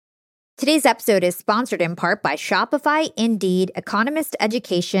Today's episode is sponsored in part by Shopify, Indeed, Economist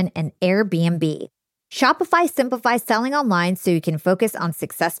Education, and Airbnb. Shopify simplifies selling online so you can focus on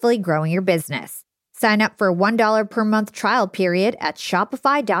successfully growing your business. Sign up for a $1 per month trial period at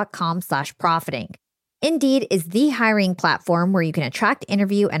shopify.com/profiting. Indeed is the hiring platform where you can attract,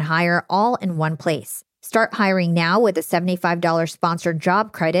 interview, and hire all in one place. Start hiring now with a $75 sponsored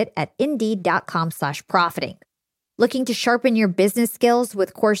job credit at indeed.com/profiting. Looking to sharpen your business skills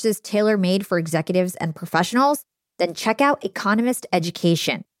with courses tailor-made for executives and professionals? Then check out Economist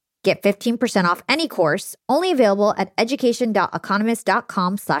Education. Get 15% off any course, only available at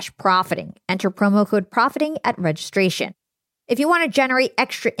education.economist.com/profiting. Enter promo code profiting at registration. If you want to generate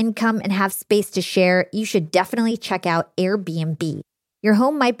extra income and have space to share, you should definitely check out Airbnb. Your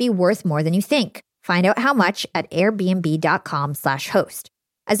home might be worth more than you think. Find out how much at airbnb.com/host.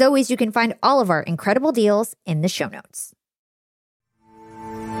 As always, you can find all of our incredible deals in the show notes.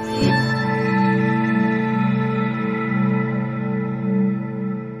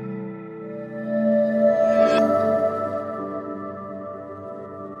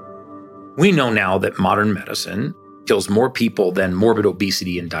 We know now that modern medicine kills more people than morbid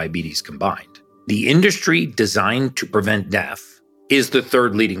obesity and diabetes combined. The industry designed to prevent death is the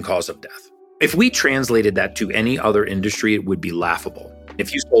third leading cause of death. If we translated that to any other industry, it would be laughable.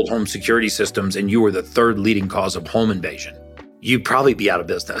 If you sold home security systems and you were the third leading cause of home invasion, you'd probably be out of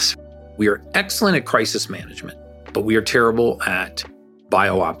business. We are excellent at crisis management, but we are terrible at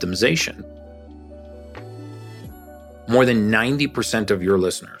biooptimization. More than 90% of your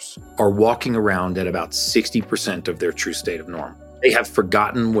listeners are walking around at about 60% of their true state of normal. They have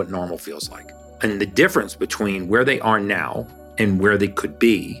forgotten what normal feels like. And the difference between where they are now and where they could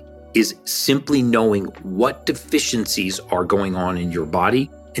be is simply knowing what deficiencies are going on in your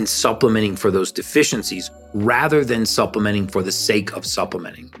body and supplementing for those deficiencies rather than supplementing for the sake of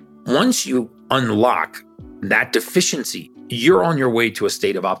supplementing. Once you unlock that deficiency, you're on your way to a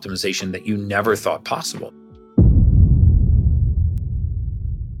state of optimization that you never thought possible.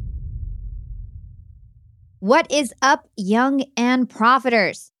 What is up, young and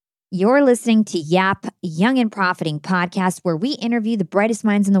profiters? You're listening to YAP, Young and Profiting podcast, where we interview the brightest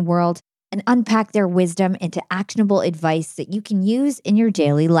minds in the world and unpack their wisdom into actionable advice that you can use in your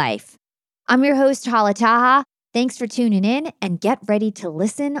daily life. I'm your host, Hala Taha. Thanks for tuning in and get ready to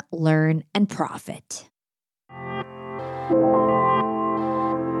listen, learn, and profit.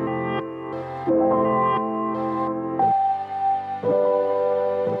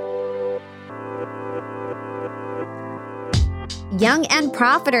 Young and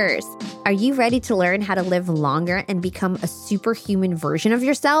profiters, are you ready to learn how to live longer and become a superhuman version of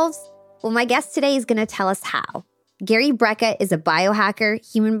yourselves? Well, my guest today is going to tell us how. Gary Brecka is a biohacker,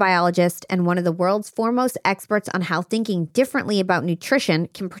 human biologist, and one of the world's foremost experts on how thinking differently about nutrition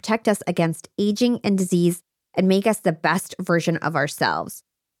can protect us against aging and disease and make us the best version of ourselves.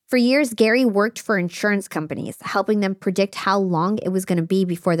 For years, Gary worked for insurance companies, helping them predict how long it was going to be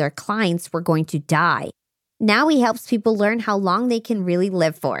before their clients were going to die. Now he helps people learn how long they can really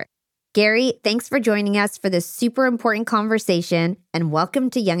live for. Gary, thanks for joining us for this super important conversation, and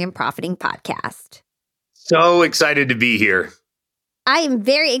welcome to Young and Profiting Podcast. So excited to be here. I am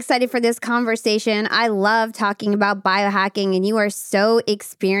very excited for this conversation. I love talking about biohacking, and you are so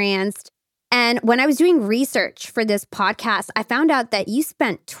experienced. And when I was doing research for this podcast, I found out that you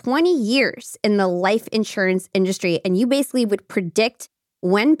spent 20 years in the life insurance industry, and you basically would predict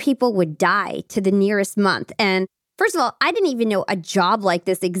when people would die to the nearest month. And first of all, I didn't even know a job like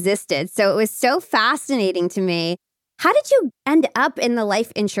this existed. So it was so fascinating to me. How did you end up in the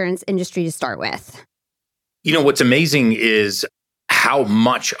life insurance industry to start with? You know, what's amazing is how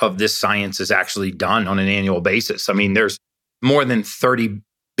much of this science is actually done on an annual basis. I mean, there's more than $30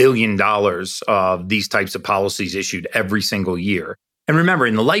 billion of these types of policies issued every single year. And remember,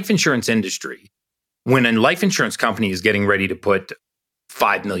 in the life insurance industry, when a life insurance company is getting ready to put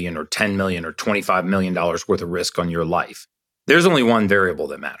 $5 million or $10 million or $25 million worth of risk on your life, there's only one variable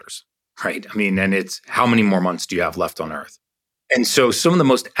that matters, right? I mean, and it's how many more months do you have left on Earth? And so some of the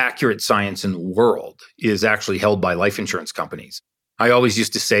most accurate science in the world is actually held by life insurance companies. I always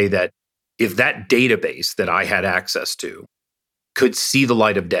used to say that if that database that I had access to could see the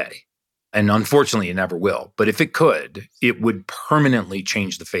light of day, and unfortunately it never will, but if it could, it would permanently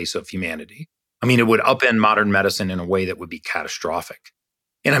change the face of humanity. I mean, it would upend modern medicine in a way that would be catastrophic.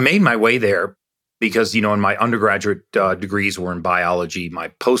 And I made my way there because, you know, in my undergraduate degrees were in biology. My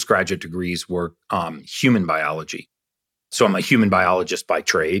postgraduate degrees were human biology. So I'm a human biologist by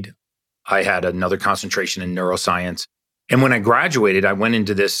trade. I had another concentration in neuroscience. And when I graduated, I went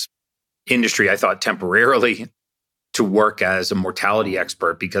into this industry, I thought temporarily, to work as a mortality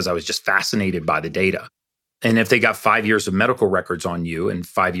expert because I was just fascinated by the data. And if they got 5 years of medical records on you and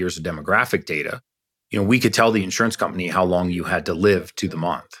 5 years of demographic data, we could tell the insurance company how long you had to live to the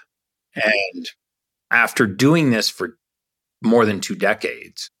month. And after doing this for more than 2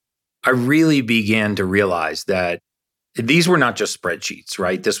 decades, I really began to realize that these were not just spreadsheets,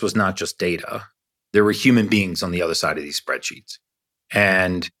 right? This was not just data. There were human beings on the other side of these spreadsheets.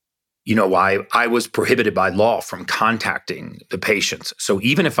 And I was prohibited by law from contacting the patients. So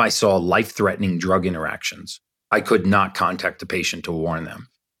even if I saw life-threatening drug interactions, I could not contact the patient to warn them.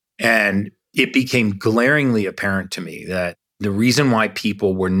 And it became glaringly apparent to me that the reason why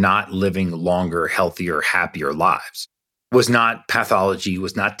people were not living longer, healthier, happier lives was not pathology,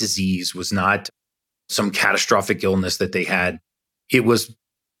 was not disease, was not some catastrophic illness that they had. It was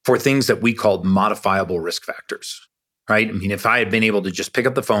for things that we called modifiable risk factors, right? I mean, if I had been able to just pick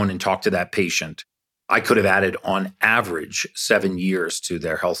up the phone and talk to that patient, I could have added on average 7 years to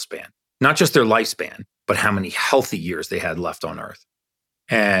their health span, not just their lifespan, but how many healthy years they had left on earth.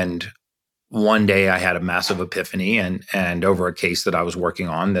 And one day I had a massive epiphany and over a case that I was working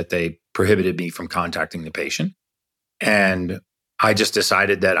on that they prohibited me from contacting the patient. And I just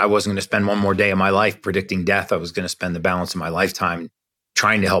decided that I wasn't going to spend one more day of my life predicting death. I was going to spend the balance of my lifetime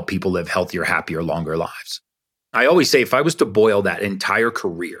trying to help people live healthier, happier, longer lives. I always say if I was to boil that entire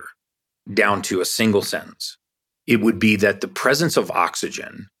career down to a single sentence, it would be that the presence of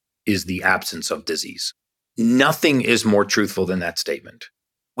oxygen is the absence of disease. Nothing is more truthful than that statement.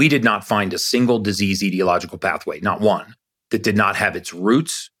 We did not find a single disease etiological pathway, not one, that did not have its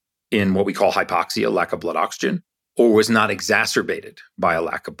roots in what we call hypoxia, lack of blood oxygen, or was not exacerbated by a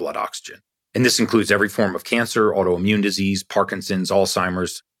lack of blood oxygen. And this includes every form of cancer, autoimmune disease, Parkinson's,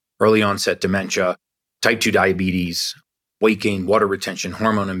 Alzheimer's, early onset dementia, type 2 diabetes, weight gain, water retention,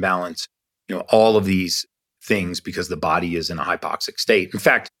 hormone imbalance, all of these things because the body is in a hypoxic state. In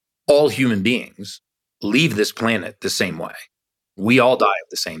fact, all human beings leave this planet the same way. We all die of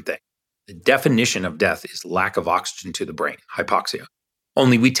the same thing. The definition of death is lack of oxygen to the brain, hypoxia.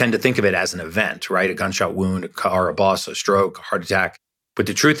 Only we tend to think of it as an event, right? A gunshot wound, a car, a bus, a stroke, a heart attack. But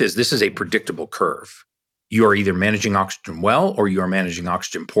the truth is, this is a predictable curve. You are either managing oxygen well or you are managing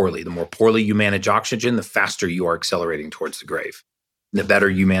oxygen poorly. The more poorly you manage oxygen, the faster you are accelerating towards the grave. The better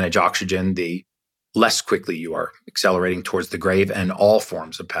you manage oxygen, the less quickly you are accelerating towards the grave and all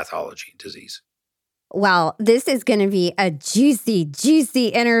forms of pathology, disease. Well, this is going to be a juicy, juicy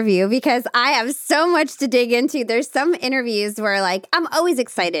interview because I have so much to dig into. There's some interviews where I'm always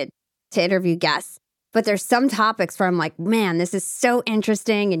excited to interview guests, but there's some topics where I'm like, man, this is so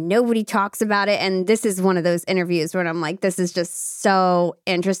interesting and nobody talks about it. And this is one of those interviews where I'm like, this is just so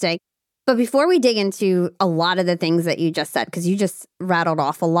interesting. But before we dig into a lot of the things that you just said, because you just rattled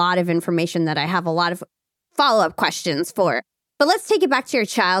off a lot of information that I have a lot of follow-up questions for. But let's take it back to your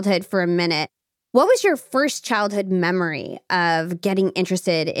childhood for a minute. What was your first childhood memory of getting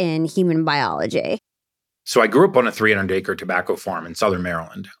interested in human biology? So I grew up on a 300-acre tobacco farm in southern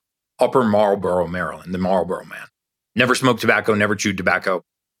Maryland, Upper Marlboro, Maryland, the Marlboro Man. Never smoked tobacco, never chewed tobacco.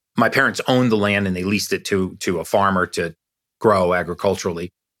 My parents owned the land and they leased it to a farmer to grow agriculturally.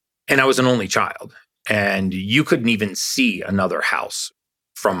 And I was an only child. And you couldn't even see another house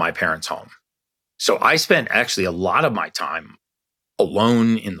from my parents' home. So I spent actually a lot of my time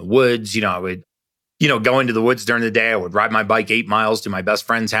alone in the woods. I would go into the woods during the day. I would ride my bike 8 miles to my best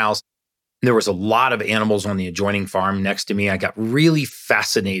friend's house. There was a lot of animals on the adjoining farm next to me. I got really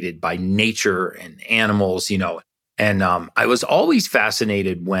fascinated by nature and animals, and I was always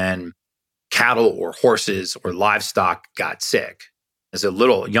fascinated when cattle or horses or livestock got sick as a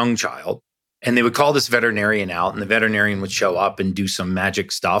little young child. And they would call this veterinarian out and the veterinarian would show up and do some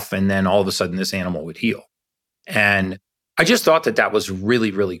magic stuff. And then all of a sudden this animal would heal. And I just thought that was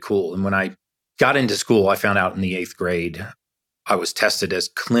really, really cool. And when I got into school, I found out in the 8th grade, I was tested as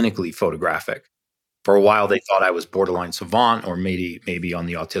clinically photographic. For a while, they thought I was borderline savant or maybe on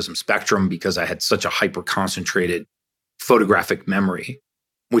the autism spectrum because I had such a hyper-concentrated photographic memory,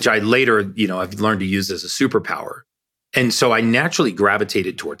 which I later, I've learned to use as a superpower. And so I naturally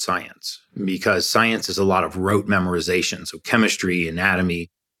gravitated towards science because science is a lot of rote memorization. So chemistry, anatomy,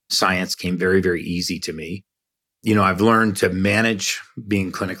 science came very, very easy to me. I've learned to manage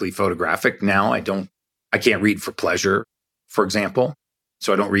being clinically photographic. Now I can't read for pleasure, for example.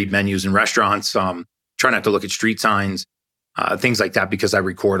 So I don't read menus in restaurants, try not to look at street signs, things like that, because I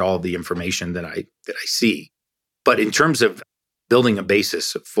record all of the information that I see. But in terms of building a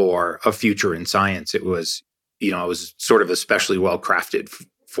basis for a future in science, it was sort of especially well crafted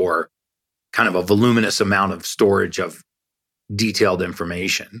for kind of a voluminous amount of storage of detailed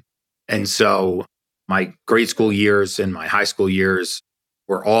information. And so My grade school years and my high school years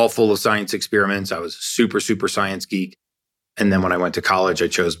were all full of science experiments. I was a super, super science geek. And then when I went to college, I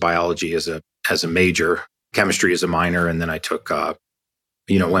chose biology as a major, chemistry as a minor. And then I took,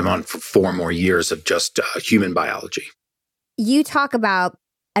 went on for 4 more years of just human biology. You talk about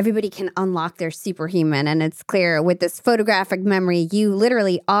everybody can unlock their superhuman. And it's clear with this photographic memory, you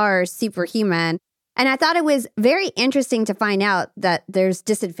literally are superhuman. And I thought it was very interesting to find out that there's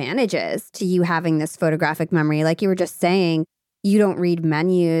disadvantages to you having this photographic memory. Like you were just saying, you don't read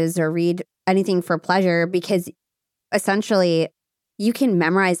menus or read anything for pleasure because essentially you can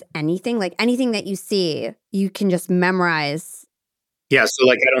memorize anything, like anything that you see, you can just memorize. Yeah. So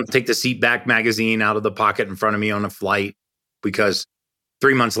like I don't take the seat back magazine out of the pocket in front of me on a flight because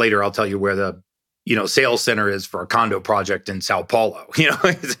 3 months later, I'll tell you where the sales center is for a condo project in Sao Paulo.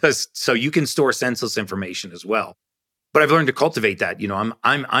 So you can store senseless information as well. But I've learned to cultivate that.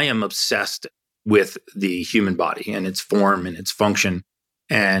 I am obsessed with the human body and its form and its function.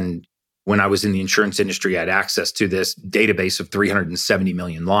 And when I was in the insurance industry, I had access to this database of 370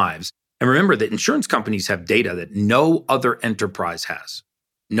 million lives. And remember that insurance companies have data that no other enterprise has.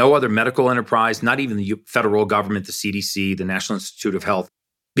 No other medical enterprise, not even the federal government, the CDC, the National Institute of Health,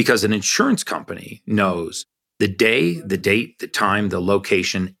 because an insurance company knows the day, the date, the time, the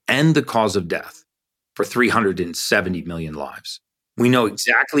location, and the cause of death for 370 million lives. We know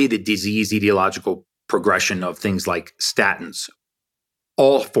exactly the disease etiological progression of things like statins,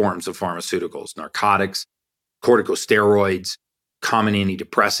 all forms of pharmaceuticals, narcotics, corticosteroids, common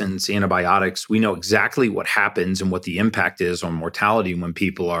antidepressants, antibiotics. We know exactly what happens and what the impact is on mortality when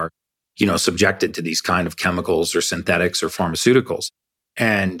people are, subjected to these kind of chemicals or synthetics or pharmaceuticals.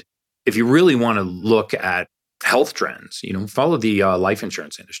 And if you really want to look at health trends, follow the life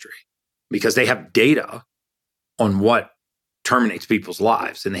insurance industry because they have data on what terminates people's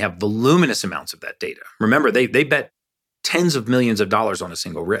lives and they have voluminous amounts of that data. Remember, they bet tens of millions of dollars on a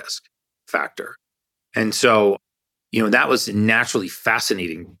single risk factor. And so, that was naturally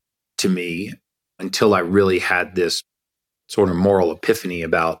fascinating to me until I really had this sort of moral epiphany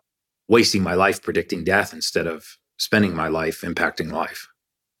about wasting my life predicting death instead of spending my life impacting life.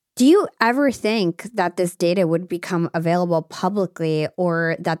 Do you ever think that this data would become available publicly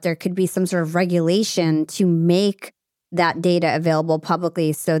or that there could be some sort of regulation to make that data available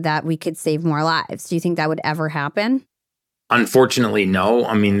publicly so that we could save more lives? Do you think that would ever happen? Unfortunately, no.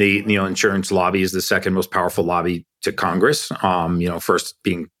 I mean, the insurance lobby is the second most powerful lobby to Congress. First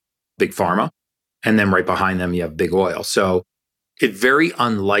being big pharma, and then right behind them you have big oil. So it's very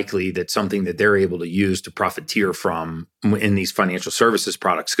unlikely that something that they're able to use to profiteer from in these financial services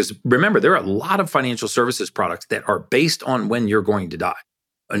products. Because remember, there are a lot of financial services products that are based on when you're going to die.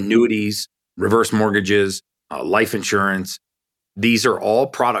 Annuities, reverse mortgages, life insurance. These are all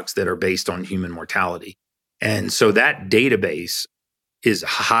products that are based on human mortality. And so that database is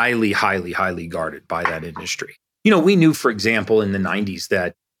highly, highly, highly guarded by that industry. We knew, for example, in the 90s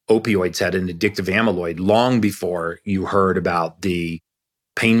that opioids had an addictive amyloid long before you heard about the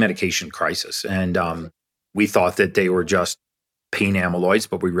pain medication crisis. And we thought that they were just pain amyloids,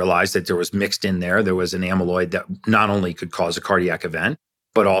 but we realized that there was mixed in there. There was an amyloid that not only could cause a cardiac event,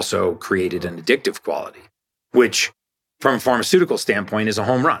 but also created an addictive quality, which from a pharmaceutical standpoint is a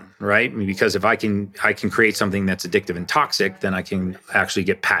home run, right? I mean, because if I can create something that's addictive and toxic, then I can actually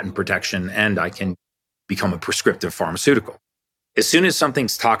get patent protection and I can become a prescriptive pharmaceutical. As soon as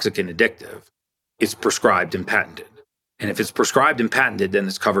something's toxic and addictive, it's prescribed and patented. And if it's prescribed and patented, then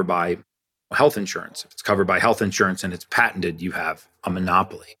it's covered by health insurance. If it's covered by health insurance and it's patented, you have a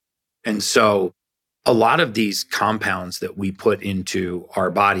monopoly. And so a lot of these compounds that we put into our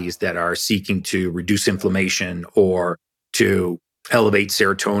bodies that are seeking to reduce inflammation or to elevate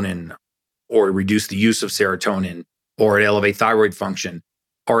serotonin or reduce the use of serotonin or elevate thyroid function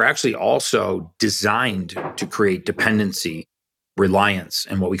are actually also designed to create dependency, reliance,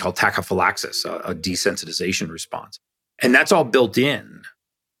 and what we call tachyphylaxis, a desensitization response. And that's all built in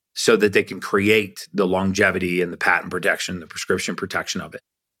so that they can create the longevity and the patent protection, the prescription protection of it.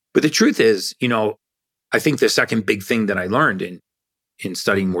 But the truth is, I think the second big thing that I learned in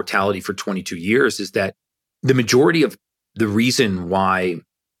studying mortality for 22 years is that the majority of the reason why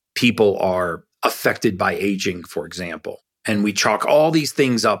people are affected by aging, for example, and we chalk all these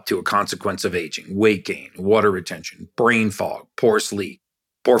things up to a consequence of aging: weight gain, water retention, brain fog, poor sleep,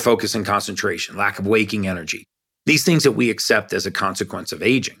 poor focus and concentration, lack of waking energy. These things that we accept as a consequence of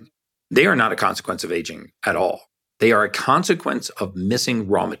aging, they are not a consequence of aging at all. They are a consequence of missing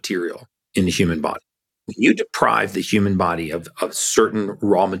raw material in the human body. When you deprive the human body of certain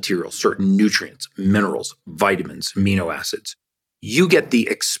raw materials, certain nutrients, minerals, vitamins, amino acids, you get the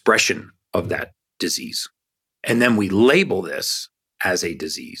expression of that disease. And then we label this as a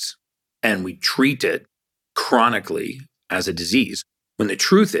disease and we treat it chronically as a disease. When the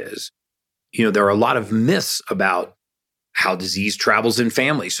truth is, there are a lot of myths about how disease travels in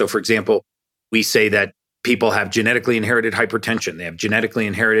families. So for example, we say that people have genetically inherited hypertension. They have genetically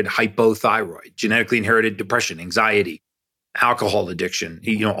inherited hypothyroid, genetically inherited depression, anxiety, alcohol addiction,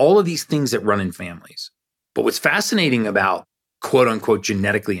 all of these things that run in families. But what's fascinating about quote unquote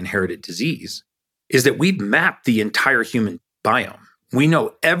genetically inherited disease is that we've mapped the entire human biome. We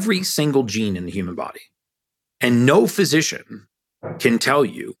know every single gene in the human body. And no physician can tell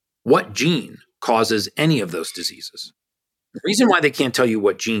you what gene causes any of those diseases. The reason why they can't tell you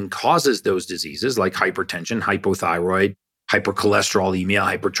what gene causes those diseases, like hypertension, hypothyroid,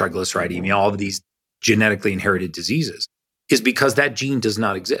 hypercholesterolemia, hypertriglyceridemia, all of these genetically inherited diseases, is because that gene does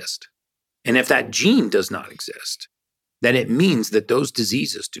not exist. And if that gene does not exist, then it means that those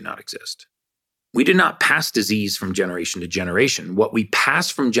diseases do not exist. We do not pass disease from generation to generation. What we pass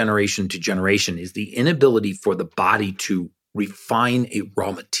from generation to generation is the inability for the body to refine a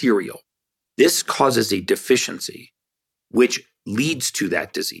raw material. This causes a deficiency, which leads to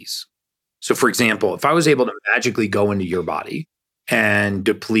that disease. So for example, if I was able to magically go into your body and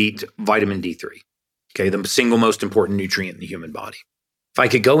deplete vitamin D3, okay, the single most important nutrient in the human body. If I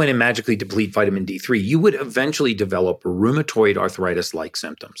could go in and magically deplete vitamin D3, you would eventually develop rheumatoid arthritis-like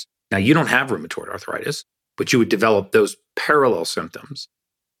symptoms. Now, you don't have rheumatoid arthritis, but you would develop those parallel symptoms,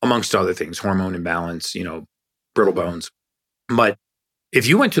 amongst other things, hormone imbalance, brittle bones. But if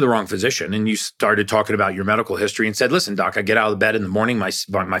you went to the wrong physician and you started talking about your medical history and said, listen, doc, I get out of bed in the morning, my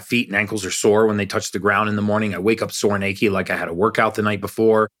feet and ankles are sore when they touch the ground in the morning. I wake up sore and achy like I had a workout the night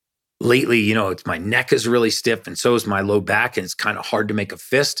before. Lately, it's my neck is really stiff and so is my low back and it's kind of hard to make a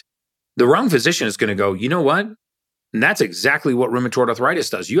fist. The wrong physician is going to go, you know what? And that's exactly what rheumatoid arthritis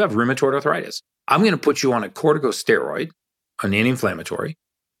does. You have rheumatoid arthritis. I'm going to put you on a corticosteroid, an anti-inflammatory,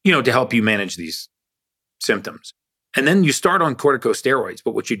 to help you manage these symptoms. And then you start on corticosteroids.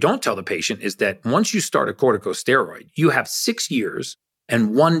 But what you don't tell the patient is that once you start a corticosteroid, you have 6 years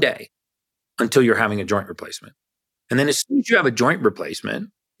and 1 day until you're having a joint replacement. And then as soon as you have a joint replacement,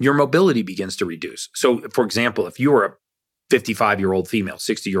 your mobility begins to reduce. So for example, if you were a 55-year-old female,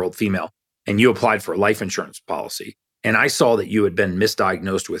 60-year-old female, and you applied for a life insurance policy, and I saw that you had been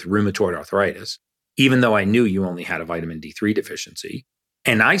misdiagnosed with rheumatoid arthritis, even though I knew you only had a vitamin D3 deficiency,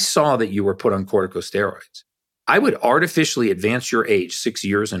 and I saw that you were put on corticosteroids, I would artificially advance your age 6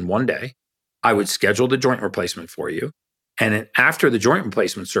 years and 1 day. I would schedule the joint replacement for you. And then after the joint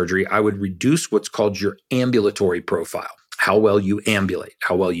replacement surgery, I would reduce what's called your ambulatory profile, how well you ambulate,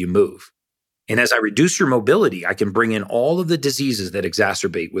 how well you move. And as I reduce your mobility, I can bring in all of the diseases that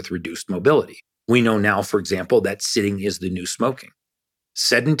exacerbate with reduced mobility. We know now, for example, that sitting is the new smoking.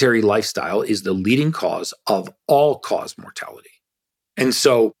 Sedentary lifestyle is the leading cause of all-cause mortality. And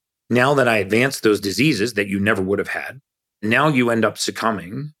so now that I advanced those diseases that you never would have had, now you end up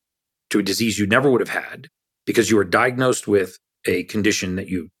succumbing to a disease you never would have had because you were diagnosed with a condition that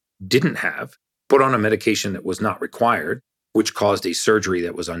you didn't have, put on a medication that was not required, which caused a surgery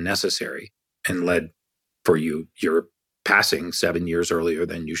that was unnecessary and led for you're passing 7 years earlier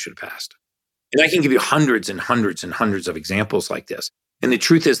than you should have passed. And I can give you hundreds and hundreds and hundreds of examples like this. And the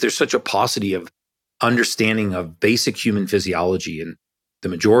truth is there's such a paucity of understanding of basic human physiology in the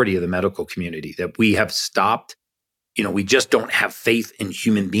majority of the medical community that we have stopped. We just don't have faith in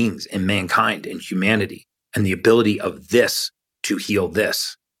human beings, in mankind, in humanity, and the ability of this to heal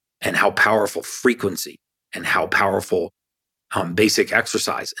this, and how powerful frequency and how powerful basic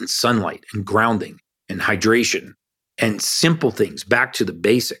exercise and sunlight and grounding and hydration and simple things back to the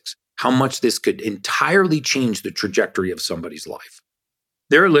basics, how much this could entirely change the trajectory of somebody's life.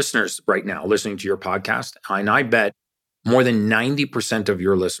 There are listeners right now listening to your podcast, and I bet more than 90% of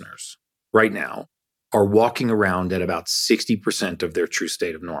your listeners right now are walking around at about 60% of their true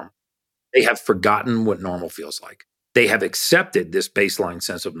state of normal. They have forgotten what normal feels like. They have accepted this baseline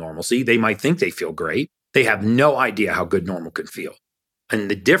sense of normalcy. They might think they feel great. They have no idea how good normal can feel. And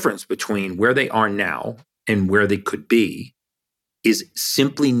the difference between where they are now and where they could be is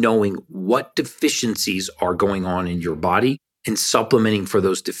simply knowing what deficiencies are going on in your body and supplementing for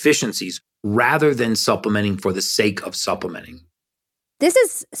those deficiencies rather than supplementing for the sake of supplementing. This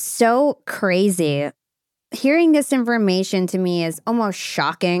is so crazy. Hearing this information to me is almost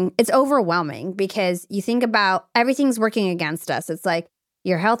shocking. It's overwhelming because you think about everything's working against us. It's like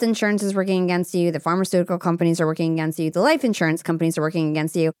your health insurance is working against you. The pharmaceutical companies are working against you. The life insurance companies are working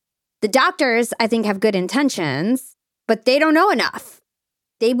against you. The doctors, I think, have good intentions, but they don't know enough.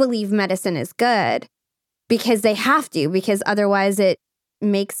 They believe medicine is good because they have to, because otherwise it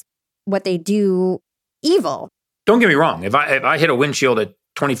makes what they do evil. Don't get me wrong. If I hit a windshield at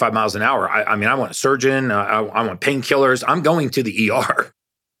 25 miles an hour, I mean, I want a surgeon. I want painkillers. I'm going to the ER.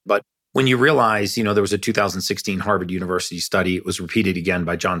 But when you realize, there was a 2016 Harvard University study, it was repeated again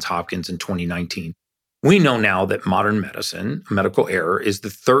by Johns Hopkins in 2019. We know now that modern medicine, medical error, is the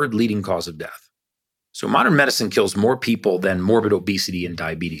third leading cause of death. So modern medicine kills more people than morbid obesity and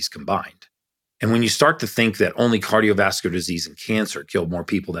diabetes combined. And when you start to think that only cardiovascular disease and cancer kill more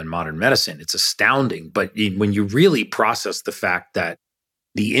people than modern medicine, it's astounding. But when you really process the fact that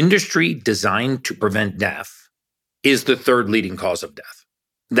the industry designed to prevent death is the third leading cause of death,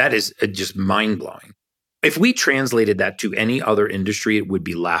 that is just mind-blowing. If we translated that to any other industry, it would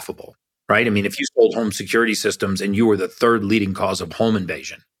be laughable, right? I mean, if you sold home security systems and you were the third leading cause of home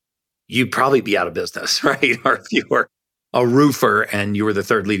invasion, you'd probably be out of business, right? Or if you were a roofer and you were the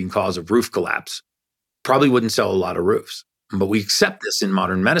third leading cause of roof collapse, probably wouldn't sell a lot of roofs. But we accept this in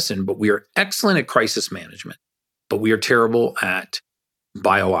modern medicine, but we are excellent at crisis management, but we are terrible at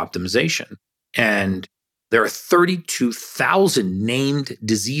biooptimization. And there are 32,000 named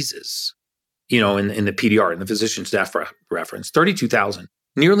diseases, in the PDR, in the physician staff reference, 32,000.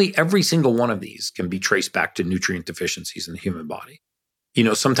 Nearly every single one of these can be traced back to nutrient deficiencies in the human body.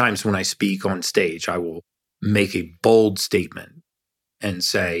 Sometimes when I speak on stage, I will make a bold statement and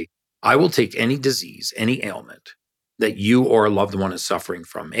say, I will take any disease, any ailment that you or a loved one is suffering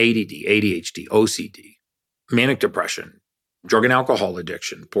from, ADD, ADHD, OCD, manic depression, drug and alcohol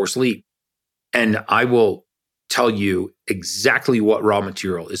addiction, poor sleep, and I will tell you exactly what raw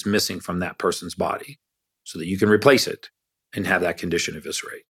material is missing from that person's body so that you can replace it and have that condition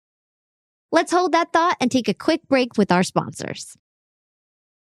eviscerate. Let's hold that thought and take a quick break with our sponsors.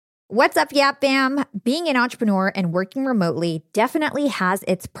 What's up, Yap Fam? Being an entrepreneur and working remotely definitely has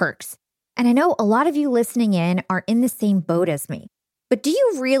its perks. And I know a lot of you listening in are in the same boat as me. But do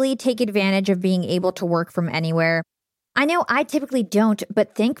you really take advantage of being able to work from anywhere? I know I typically don't,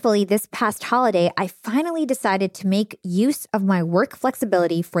 but thankfully this past holiday, I finally decided to make use of my work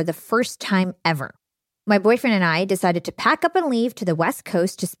flexibility for the first time ever. My boyfriend and I decided to pack up and leave to the West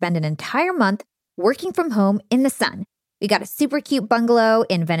Coast to spend an entire month working from home in the sun. We got a super cute bungalow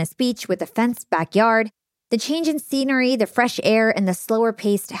in Venice Beach with a fenced backyard. The change in scenery, the fresh air, and the slower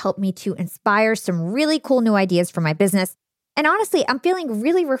pace helped me to inspire some really cool new ideas for my business. And honestly, I'm feeling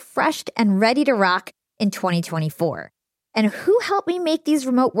really refreshed and ready to rock in 2024. And who helped me make these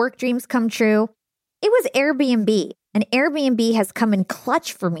remote work dreams come true? It was Airbnb. And Airbnb has come in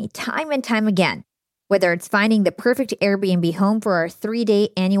clutch for me time and time again. Whether it's finding the perfect Airbnb home for our 3-day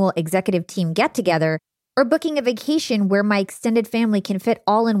annual executive team get-together, or booking a vacation where my extended family can fit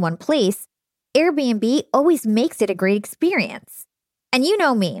all in one place, Airbnb always makes it a great experience. And you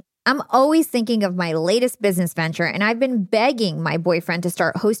know me, I'm always thinking of my latest business venture, and I've been begging my boyfriend to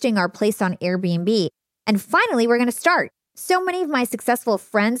start hosting our place on Airbnb. And finally, we're going to start. So many of my successful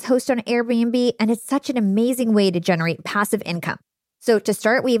friends host on Airbnb, and it's such an amazing way to generate passive income. So to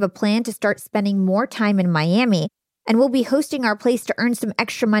start, we have a plan to start spending more time in Miami, and we'll be hosting our place to earn some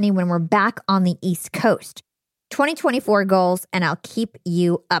extra money when we're back on the East Coast. 2024 goals, and I'll keep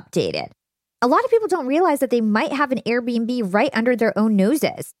you updated. A lot of people don't realize that they might have an Airbnb right under their own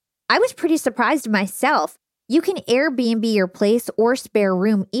noses. I was pretty surprised myself. You can Airbnb your place or spare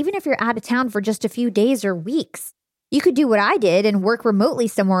room even if you're out of town for just a few days or weeks. You could do what I did and work remotely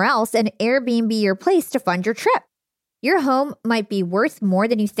somewhere else and Airbnb your place to fund your trip. Your home might be worth more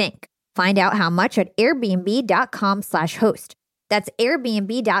than you think. Find out how much at airbnb.com/host. That's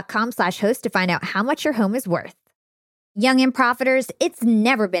airbnb.com/host to find out how much your home is worth. Young and profiters, it's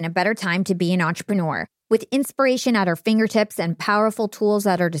never been a better time to be an entrepreneur. With inspiration at our fingertips and powerful tools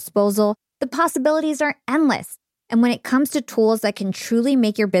at our disposal, the possibilities are endless. And when it comes to tools that can truly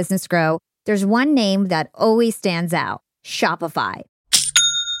make your business grow, there's one name that always stands out: Shopify.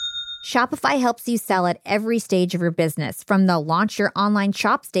 Shopify helps you sell at every stage of your business, from the launch your online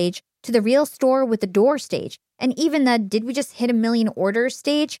shop stage to the real store with the door stage, and even the did we just hit a million orders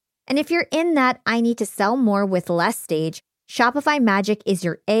stage? And if you're in that I need to sell more with less stage, Shopify Magic is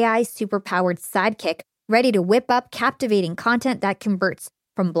your AI superpowered sidekick, ready to whip up captivating content that converts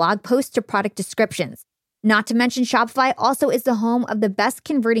from blog posts to product descriptions. Not to mention, Shopify also is the home of the best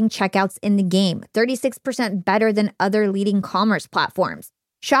converting checkouts in the game, 36% better than other leading commerce platforms.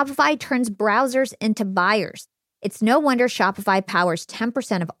 Shopify turns browsers into buyers. It's no wonder Shopify powers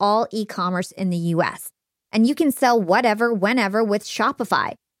 10% of all e-commerce in the US. And you can sell whatever, whenever with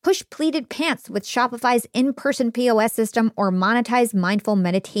Shopify. Push pleated pants with Shopify's in-person POS system, or monetize mindful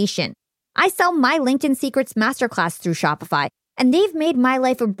meditation. I sell my LinkedIn Secrets Masterclass through Shopify, and they've made my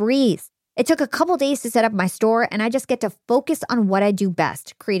life a breeze. It took a couple days to set up my store, and I just get to focus on what I do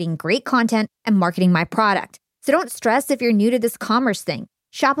best, creating great content and marketing my product. So don't stress if you're new to this commerce thing.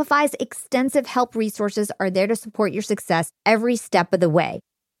 Shopify's extensive help resources are there to support your success every step of the way.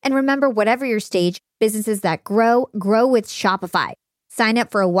 And remember, whatever your stage, businesses that grow with Shopify. Sign up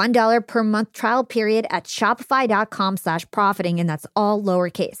for a $1 per month trial period at shopify.com/profiting, and that's all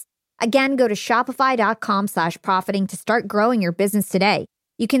lowercase. Again, go to shopify.com/profiting to start growing your business today.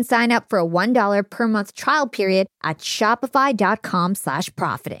 You can sign up for a $1 per month trial period at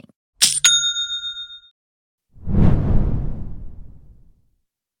shopify.com/profiting.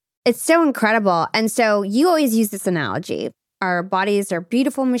 It's so incredible. And so you always use this analogy. Our bodies are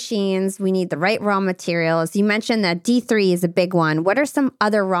beautiful machines. We need the right raw materials. You mentioned that D3 is a big one. What are some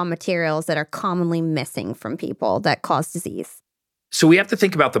other raw materials that are commonly missing from people that cause disease? So we have to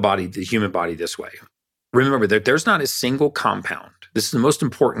think about the human body this way. Remember that there's not a single compound. This is the most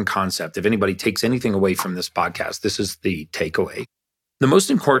important concept. If anybody takes anything away from this podcast, this is the takeaway. The most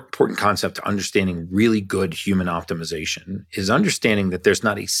important concept to understanding really good human optimization is understanding that there's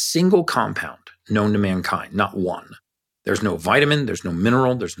not a single compound known to mankind, not one. There's no vitamin, there's no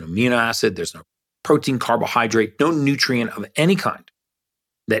mineral, there's no amino acid, there's no protein, carbohydrate, no nutrient of any kind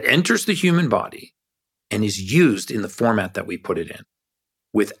that enters the human body and is used in the format that we put it in.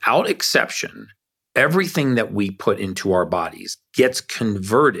 Without exception, everything that we put into our bodies gets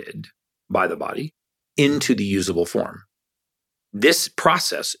converted by the body into the usable form. This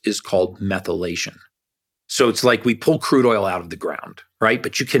process is called methylation. So it's like we pull crude oil out of the ground, right?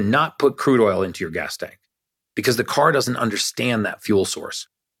 But you cannot put crude oil into your gas tank because the car doesn't understand that fuel source.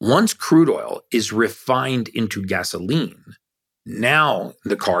 Once crude oil is refined into gasoline, now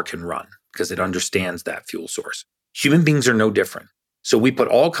the car can run because it understands that fuel source. Human beings are no different. So we put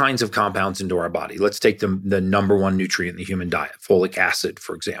all kinds of compounds into our body. Let's take the number one nutrient in the human diet, folic acid,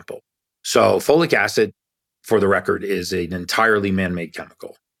 for example. So folic acid, for the record, is an entirely man-made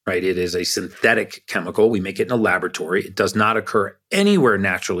chemical, right? It is a synthetic chemical. We make it in a laboratory. It does not occur anywhere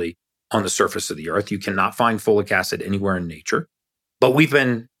naturally on the surface of the earth. You cannot find folic acid anywhere in nature. But we've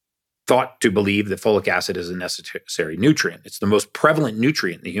been thought to believe that folic acid is a necessary nutrient. It's the most prevalent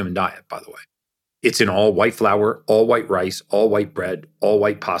nutrient in the human diet, by the way. It's in all white flour, all white rice, all white bread, all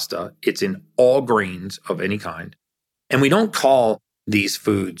white pasta. It's in all grains of any kind. And we don't call these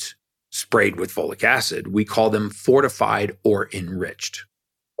foods sprayed with folic acid. We call them fortified or enriched.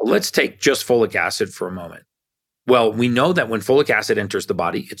 Well, let's take just folic acid for a moment. Well, we know that when folic acid enters the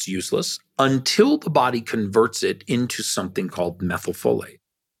body, it's useless until the body converts it into something called methylfolate.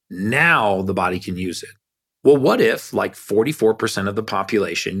 Now the body can use it. Well, what if, like 44% of the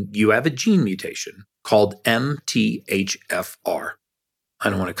population, you have a gene mutation called MTHFR?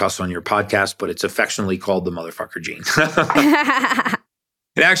 I don't want to cuss on your podcast, but it's affectionately called the motherfucker gene.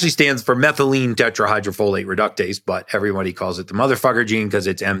 It actually stands for methylene tetrahydrofolate reductase, but everybody calls it the motherfucker gene because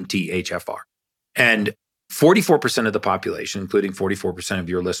it's MTHFR. And 44% of the population, including 44% of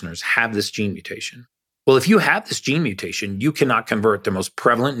your listeners, have this gene mutation. Well, if you have this gene mutation, you cannot convert the most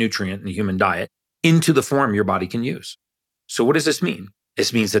prevalent nutrient in the human diet into the form your body can use. So what does this mean?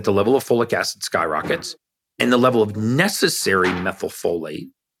 This means that the level of folic acid skyrockets and the level of necessary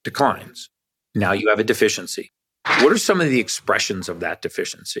methylfolate declines. Now you have a deficiency. What are some of the expressions of that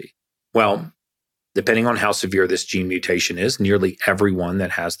deficiency? Well, depending on how severe this gene mutation is, nearly everyone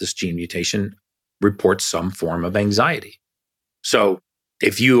that has this gene mutation reports some form of anxiety. So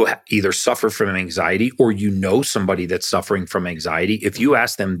if you either suffer from anxiety or you know somebody that's suffering from anxiety, if you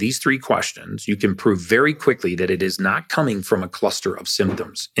ask them these three questions, you can prove very quickly that it is not coming from a cluster of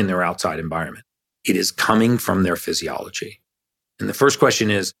symptoms in their outside environment. It is coming from their physiology. And the first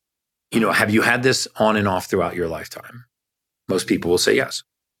question is, have you had this on and off throughout your lifetime? Most people will say yes.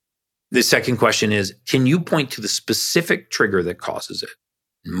 The second question is, can you point to the specific trigger that causes it?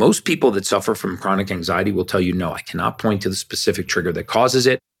 Most people that suffer from chronic anxiety will tell you, no, I cannot point to the specific trigger that causes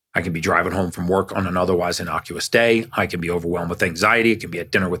it. I can be driving home from work on an otherwise innocuous day. I can be overwhelmed with anxiety. I can be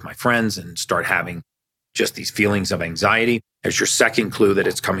at dinner with my friends and start having just these feelings of anxiety. There's your second clue that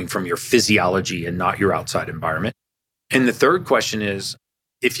it's coming from your physiology and not your outside environment. And the third question is,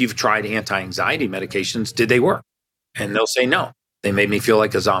 if you've tried anti-anxiety medications, did they work? And they'll say, no, they made me feel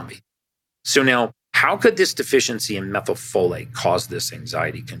like a zombie. So now, how could this deficiency in methylfolate cause this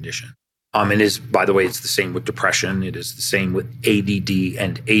anxiety condition? By the way, it's the same with depression. It is the same with ADD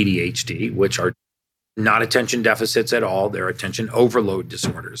and ADHD, which are not attention deficits at all. They're attention overload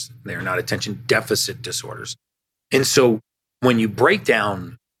disorders. They're not attention deficit disorders. And so when you break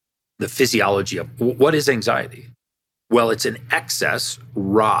down the physiology of what is anxiety? Well, it's an excess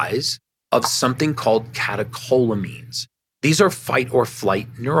rise of something called catecholamines. These are fight or flight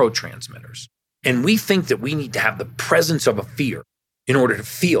neurotransmitters. And we think that we need to have the presence of a fear in order to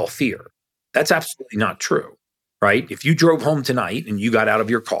feel fear. That's absolutely not true, right? If you drove home tonight and you got out of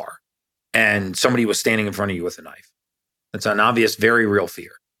your car and somebody was standing in front of you with a knife, that's an obvious, very real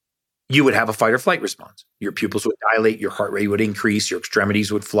fear. You would have a fight or flight response. Your pupils would dilate, your heart rate would increase, your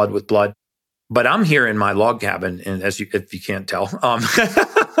extremities would flood with blood. But I'm here in my log cabin, and if you can't tell,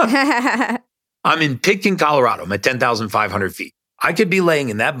 I'm in Pitkin, Colorado. I'm at 10,500 feet. I could be laying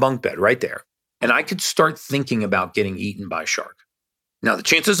in that bunk bed right there, and I could start thinking about getting eaten by a shark. Now, the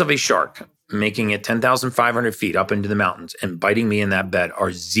chances of a shark making it 10,500 feet up into the mountains and biting me in that bed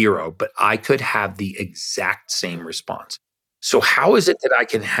are zero, but I could have the exact same response. So how is it that I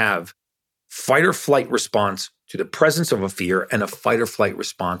can have fight or flight response to the presence of a fear and a fight or flight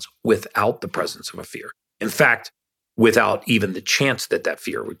response without the presence of a fear? In fact, without even the chance that that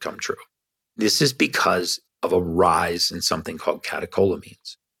fear would come true. This is because of a rise in something called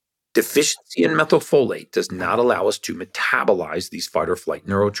catecholamines. Deficiency in methylfolate does not allow us to metabolize these fight or flight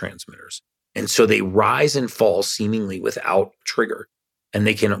neurotransmitters. And so they rise and fall seemingly without trigger. And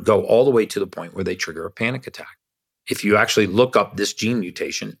they can go all the way to the point where they trigger a panic attack. If you actually look up this gene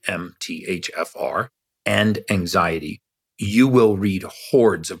mutation, MTHFR, and anxiety, you will read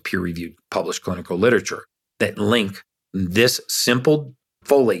hordes of peer-reviewed published clinical literature that link this simple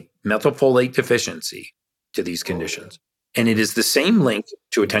methylfolate deficiency to these conditions. And it is the same link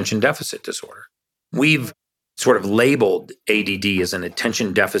to attention deficit disorder. We've sort of labeled ADD as an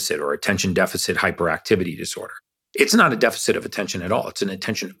attention deficit or attention deficit hyperactivity disorder. It's not a deficit of attention at all. It's an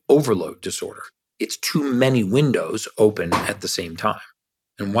attention overload disorder. It's too many windows open at the same time.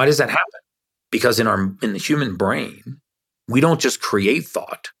 And why does that happen? Because in the human brain, we don't just create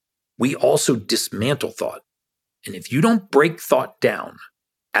thought, we also dismantle thought. And if you don't break thought down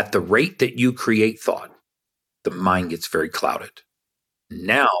at the rate that you create thought, the mind gets very clouded.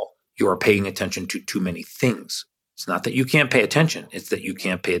 Now you are paying attention to too many things. It's not that you can't pay attention, it's that you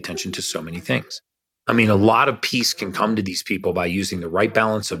can't pay attention to so many things. I mean, a lot of peace can come to these people by using the right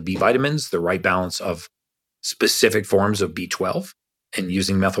balance of B vitamins, the right balance of specific forms of B12, and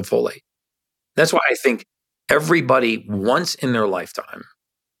using methylfolate. That's why I think everybody once in their lifetime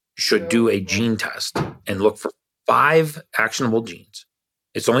should do a gene test and look for 5 actionable genes.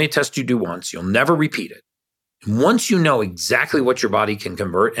 It's only a test you do once. You'll never repeat it. And once you know exactly what your body can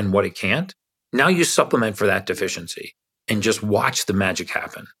convert and what it can't, now you supplement for that deficiency and just watch the magic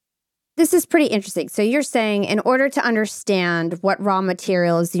happen. This is pretty interesting. So you're saying in order to understand what raw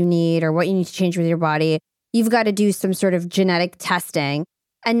materials you need or what you need to change with your body, you've got to do some sort of genetic testing.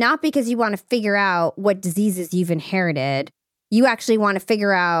 And not because you want to figure out what diseases you've inherited. You actually want to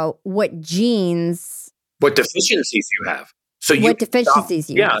figure out what genes. What deficiencies you have. So what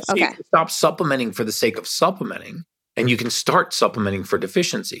deficiencies you have. So you can stop supplementing for the sake of supplementing, and you can start supplementing for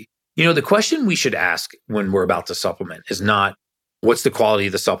deficiency. You know, the question we should ask when we're about to supplement is not, what's the quality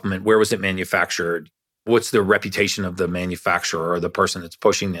of the supplement? Where was it manufactured? What's the reputation of the manufacturer or the person that's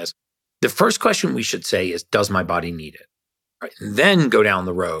pushing this? The first question we should say is, does my body need it? Right? And then go down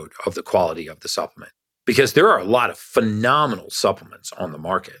the road of the quality of the supplement. Because there are a lot of phenomenal supplements on the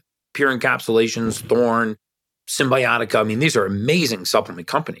market. Pure Encapsulations, Thorne, Symbiotica. I mean, these are amazing supplement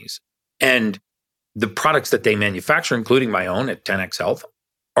companies. And the products that they manufacture, including my own at 10X Health,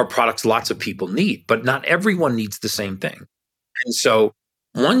 are products lots of people need, but not everyone needs the same thing. And so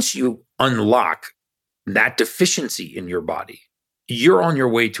once you unlock that deficiency in your body, you're on your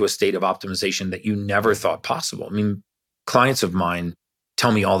way to a state of optimization that you never thought possible. I mean, clients of mine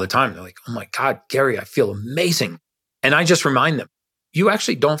tell me all the time, they're like, oh my God, Gary, I feel amazing. And I just remind them, you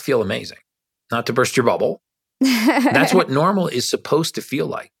actually don't feel amazing. Not to burst your bubble. That's what normal is supposed to feel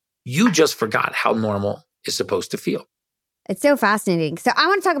like. You just forgot how normal is supposed to feel. It's so fascinating. So I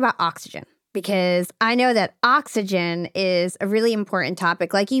want to talk about oxygen because I know that oxygen is a really important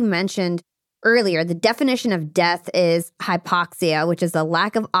topic. Like you mentioned earlier, the definition of death is hypoxia, which is a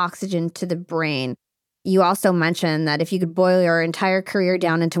lack of oxygen to the brain. You also mentioned that if you could boil your entire career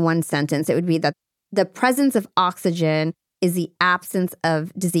down into one sentence, it would be that the presence of oxygen is the absence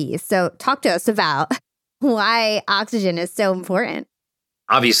of disease. So talk to us about why oxygen is so important.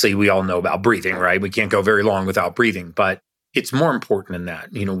 Obviously, we all know about breathing, right? We can't go very long without breathing, but it's more important than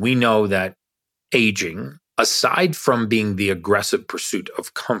that. You know, we know that aging, aside from being the aggressive pursuit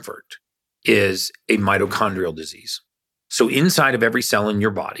of comfort, is a mitochondrial disease. So inside of every cell in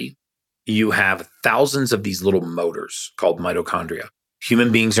your body, you have thousands of these little motors called mitochondria.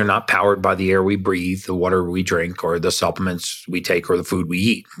 Human beings are not powered by the air we breathe, the water we drink, or the supplements we take, or the food we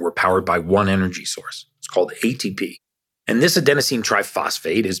eat. We're powered by one energy source. It's called ATP. And this adenosine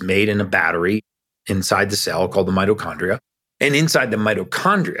triphosphate is made in a battery inside the cell called the mitochondria. And inside the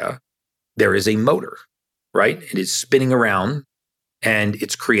mitochondria, there is a motor, right? It is spinning around and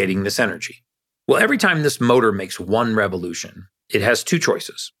it's creating this energy. Well, every time this motor makes one revolution, it has two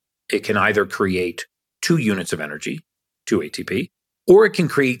choices. It can either create 2 units of energy, 2 ATP, or it can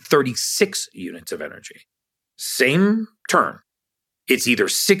create 36 units of energy. Same turn. It's either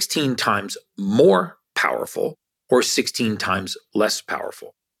 16 times more powerful or 16 times less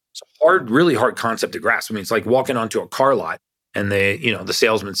powerful. It's a really hard concept to grasp. I mean, it's like walking onto a car lot and the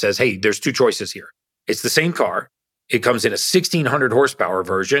salesman says, hey, there's 2 choices here. It's the same car. It comes in a 1600 horsepower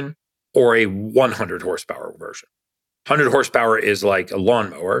version or a 100 horsepower version. 100 horsepower is like a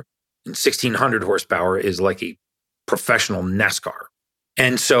lawnmower, and 1600 horsepower is like a professional NASCAR.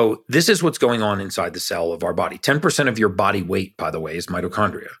 And so this is what's going on inside the cell of our body. 10% of your body weight, by the way, is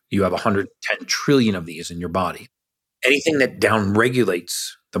mitochondria. You have 110 trillion of these in your body. Anything that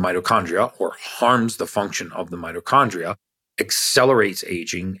downregulates the mitochondria or harms the function of the mitochondria accelerates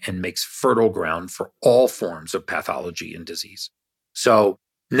aging and makes fertile ground for all forms of pathology and disease. So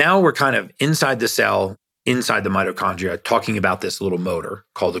now we're kind of inside the cell, inside the mitochondria, talking about this little motor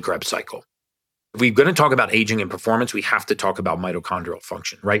called the Krebs cycle. If we're going to talk about aging and performance, we have to talk about mitochondrial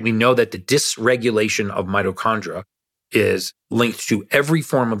function, right? We know that the dysregulation of mitochondria is linked to every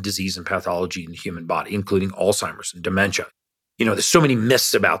form of disease and pathology in the human body, including Alzheimer's and dementia. There's so many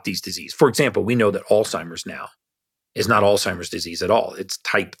myths about these diseases. For example, we know that Alzheimer's now is not Alzheimer's disease at all. It's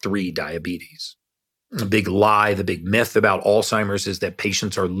type 3 diabetes. The big lie, the big myth about Alzheimer's is that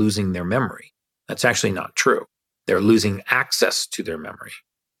patients are losing their memory. That's actually not true. They're losing access to their memory.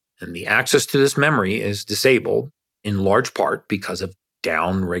 And the access to this memory is disabled in large part because of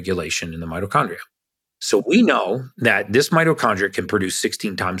down regulation in the mitochondria. So we know that this mitochondria can produce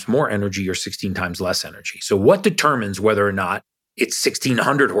 16 times more energy or 16 times less energy. So what determines whether or not it's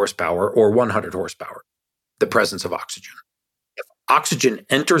 1600 horsepower or 100 horsepower? The presence of oxygen. If oxygen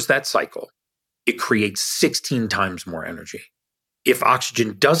enters that cycle, it creates 16 times more energy. If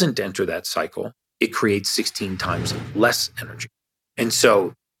oxygen doesn't enter that cycle, it creates 16 times less energy. And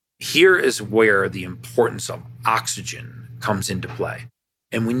so here is where the importance of oxygen comes into play.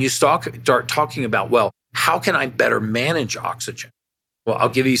 And when you start talking about, well, how can I better manage oxygen? Well, I'll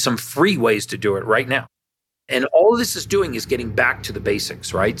give you some free ways to do it right now. And all this is doing is getting back to the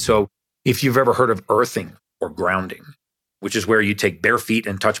basics, right? So if you've ever heard of earthing or grounding, which is where you take bare feet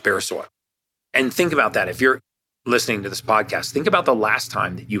and touch bare soil. And think about that. If you're listening to this podcast, think about the last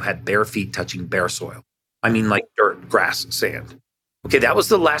time that you had bare feet touching bare soil. I mean, like dirt, grass, sand. Okay, that was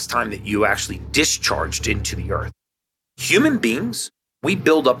the last time that you actually discharged into the earth. Human beings, we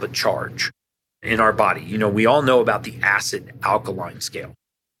build up a charge in our body. We all know about the acid alkaline scale.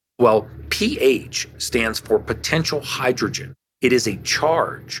 Well, pH stands for potential hydrogen. It is a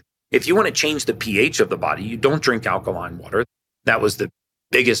charge. If you want to change the pH of the body, you don't drink alkaline water. That was the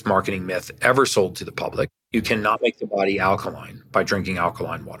biggest marketing myth ever sold to the public. You cannot make the body alkaline by drinking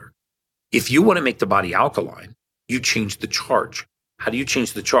alkaline water. If you want to make the body alkaline, you change the charge. How do you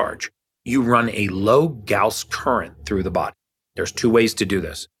change the charge? You run a low Gauss current through the body. There's 2 ways to do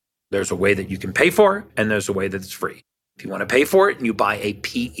this. There's a way that you can pay for, and there's a way that it's free. If you want to pay for it, you buy a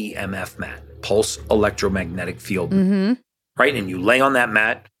PEMF mat, pulse electromagnetic field, right? And you lay on that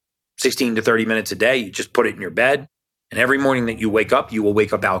mat 16 to 30 minutes a day. You just put it in your bed. And every morning that you wake up, you will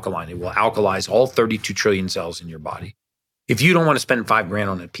wake up alkaline. It will alkalize all 32 trillion cells in your body. If you don't want to spend $5,000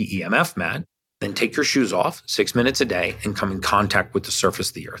 on a PEMF mat, then take your shoes off 6 minutes a day and come in contact with the surface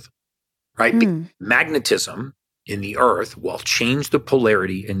of the earth, right? Magnetism in the earth will change the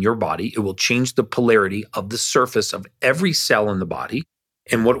polarity in your body. It will change the polarity of the surface of every cell in the body.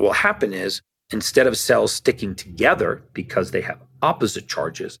 And what will happen is, instead of cells sticking together because they have opposite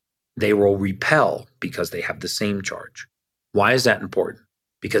charges, they will repel because they have the same charge. Why is that important?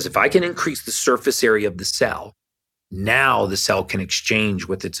 Because if I can increase the surface area of the cell, now the cell can exchange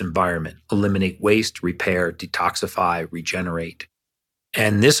with its environment, eliminate waste, repair, detoxify, regenerate.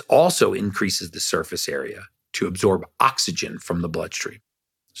 And this also increases the surface area to absorb oxygen from the bloodstream.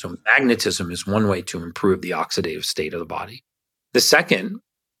 So magnetism is one way to improve the oxidative state of the body. The second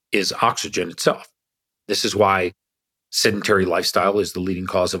is oxygen itself. This is why sedentary lifestyle is the leading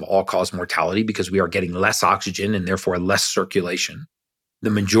cause of all-cause mortality, because we are getting less oxygen and therefore less circulation. The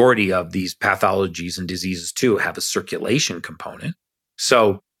majority of these pathologies and diseases too have a circulation component.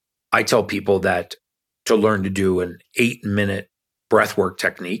 So I tell people that to learn to do an 8-minute breathwork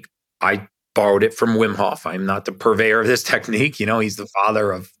technique, I borrowed it from Wim Hof. I'm not the purveyor of this technique. He's the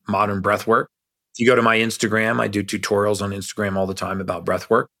father of modern breathwork. If you go to my Instagram, I do tutorials on Instagram all the time about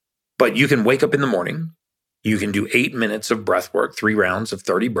breathwork. But you can wake up in the morning. You can do 8 minutes of breath work, 3 rounds of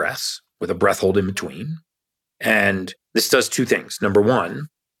 30 breaths with a breath hold in between. And This does two things. Number one,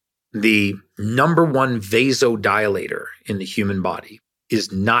 the number one vasodilator in the human body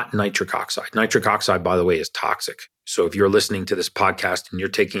is not nitric oxide. Nitric oxide, by the way, is toxic. So if you're listening to this podcast and you're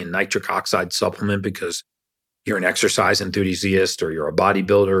taking a nitric oxide supplement because you're an exercise enthusiast or you're a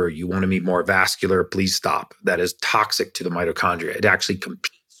bodybuilder or you want to be more vascular, please stop. That is toxic to the mitochondria. It actually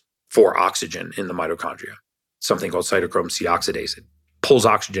competes for oxygen in the mitochondria. Something called cytochrome C oxidase. It pulls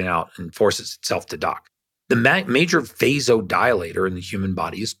oxygen out and forces itself to dock. The major vasodilator in the human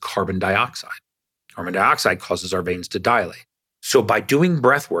body is carbon dioxide. Carbon dioxide causes our veins to dilate. So by doing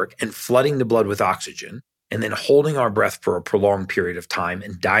breath work and flooding the blood with oxygen and then holding our breath for a prolonged period of time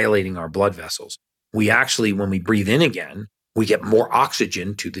and dilating our blood vessels, we actually, when we breathe in again, we get more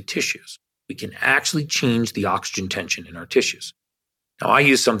oxygen to the tissues. We can actually change the oxygen tension in our tissues. Now, I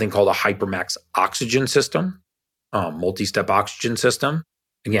use something called a hypermax oxygen system, multi-step oxygen system.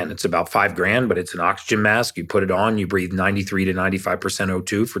 Again, it's about $5,000, but it's an oxygen mask. You put it on, you breathe 93 to 95%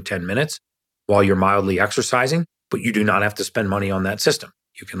 O2 for 10 minutes while you're mildly exercising, but you do not have to spend money on that system.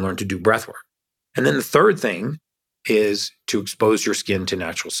 You can learn to do breath work. And then the third thing is to expose your skin to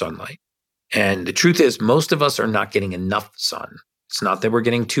natural sunlight. And the truth is, most of us are not getting enough sun. It's not that we're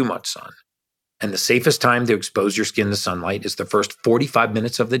getting too much sun. And the safest time to expose your skin to sunlight is the first 45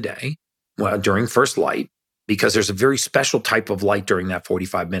 minutes of the day, during first light, because there's a very special type of light during that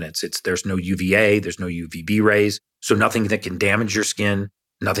 45 minutes. There's no UVA, there's no UVB rays, so nothing that can damage your skin,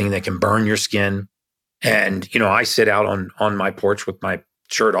 nothing that can burn your skin. And, I sit out on my porch with my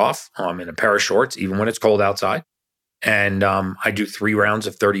shirt off, in a pair of shorts, even when it's cold outside. And I do 3 rounds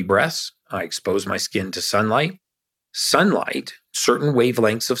of 30 breaths. I expose my skin to sunlight. Sunlight, certain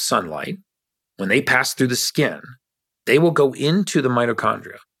wavelengths of sunlight, when they pass through the skin, they will go into the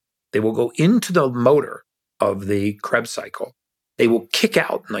mitochondria. They will go into the motor of the Krebs cycle. They will kick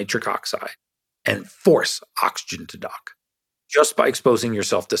out nitric oxide and force oxygen to dock just by exposing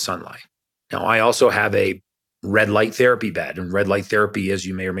yourself to sunlight. Now, I also have a red light therapy bed, and red light therapy, as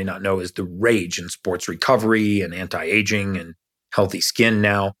you may or may not know, is the rage in sports recovery and anti-aging and healthy skin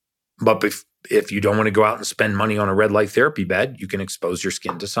now. But if you don't want to go out and spend money on a red light therapy bed, you can expose your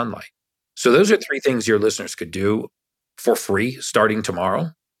skin to sunlight. So those are 3 things your listeners could do for free starting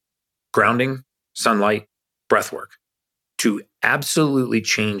tomorrow: grounding, sunlight, breath work, to absolutely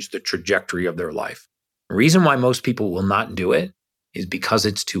change the trajectory of their life. The reason why most people will not do it is because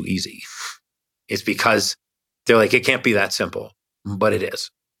it's too easy. It's because they're like, it can't be that simple, but it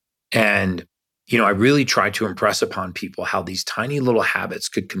is. And, I really try to impress upon people how these tiny little habits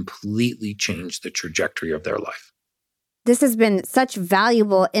could completely change the trajectory of their life. This has been such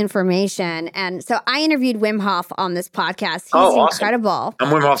valuable information. And so I interviewed Wim Hof on this podcast. He's awesome. Incredible. I'm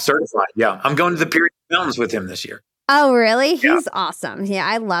Wim Hof certified. Yeah. I'm going to the Pyrenees Mountains with him this year. Oh, really? He's awesome. Yeah,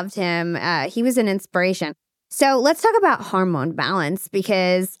 I loved him. He was an inspiration. So let's talk about hormone balance,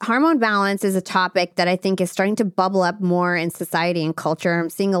 because hormone balance is a topic that I think is starting to bubble up more in society and culture. I'm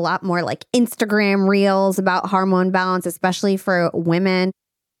seeing a lot more like Instagram reels about hormone balance, especially for women.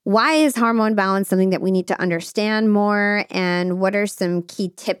 Why is hormone balance something that we need to understand more? And what are some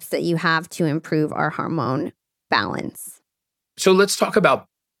key tips that you have to improve our hormone balance? So let's talk about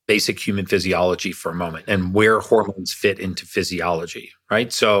basic human physiology for a moment and where hormones fit into physiology,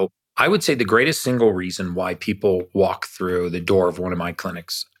 right? So I would say the greatest single reason why people walk through the door of one of my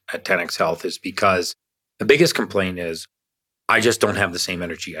clinics at 10X Health is because the biggest complaint is, I just don't have the same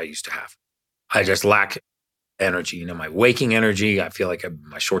energy I used to have. I just lack energy. My waking energy, I feel like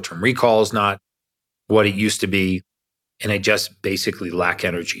my short-term recall is not what it used to be. And I just basically lack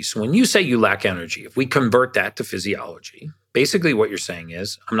energy. So when you say you lack energy, if we convert that to physiology, basically what you're saying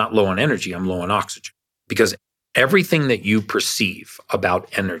is, I'm not low on energy, I'm low on oxygen. Because everything that you perceive about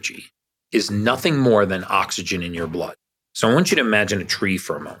energy is nothing more than oxygen in your blood. So I want you to imagine a tree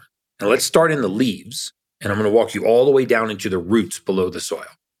for a moment. And let's start in the leaves, and I'm going to walk you all the way down into the roots below the soil.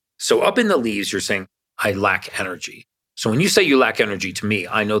 So up in the leaves, you're saying, I lack energy. So when you say you lack energy, to me,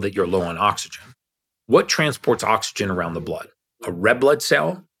 I know that you're low on oxygen. What transports oxygen around the blood? A red blood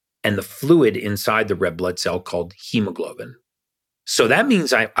cell and the fluid inside the red blood cell called hemoglobin. So that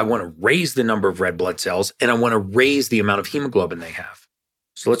means I want to raise the number of red blood cells, and I want to raise the amount of hemoglobin they have.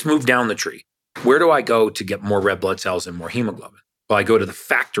 So let's move down the tree. Where do I go to get more red blood cells and more hemoglobin? Well, I go to the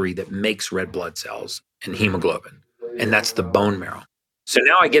factory that makes red blood cells and hemoglobin, and that's the bone marrow. So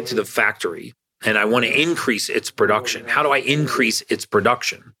now I get to the factory, and I want to increase its production. How do I increase its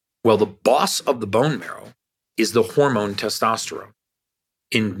production? Well, the boss of the bone marrow is the hormone testosterone.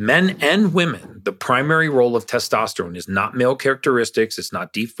 In men and women, the primary role of testosterone is not male characteristics. It's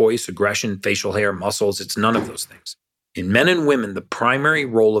not deep voice, aggression, facial hair, muscles. It's none of those things. In men and women, the primary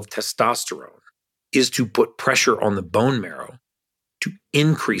role of testosterone is to put pressure on the bone marrow to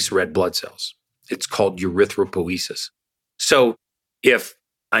increase red blood cells. It's called erythropoiesis. So if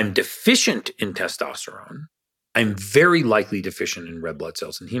I'm deficient in testosterone, I'm very likely deficient in red blood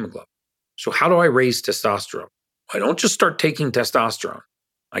cells and hemoglobin. So how do I raise testosterone? I don't just start taking testosterone.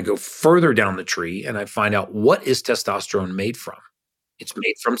 I go further down the tree and I find out, what is testosterone made from? It's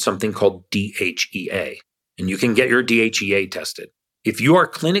made from something called DHEA. And you can get your DHEA tested. If you are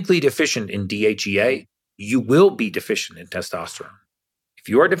clinically deficient in DHEA, you will be deficient in testosterone. If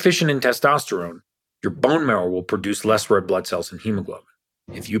you are deficient in testosterone, your bone marrow will produce less red blood cells and hemoglobin.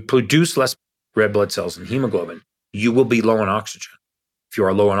 If you produce less red blood cells and hemoglobin, you will be low on oxygen. If you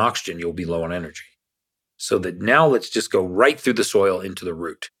are low on oxygen, you'll be low on energy. So that now let's just go right through the soil into the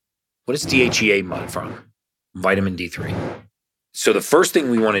root. What is DHEA made from? Vitamin D3. So the first thing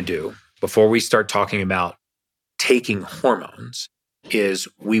we want to do before we start talking about taking hormones is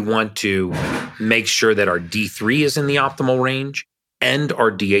we want to make sure that our D3 is in the optimal range and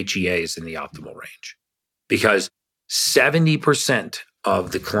our DHEA is in the optimal range. Because 70%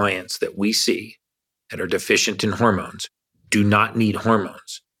 of the clients that we see that are deficient in hormones do not need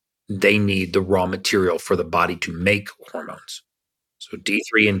hormones. They need the raw material for the body to make hormones. So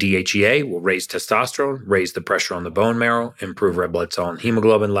D3 and DHEA will raise testosterone, raise the pressure on the bone marrow, improve red blood cell and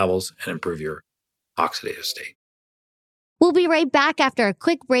hemoglobin levels, and improve your oxidative state. We'll be right back after a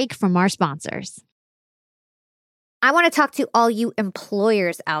quick break from our sponsors. I want to talk to all you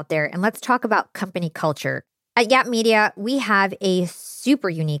employers out there, and let's talk about company culture. At Yap Media, we have a super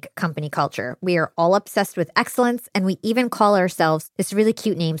unique company culture. We are all obsessed with excellence, and we even call ourselves this really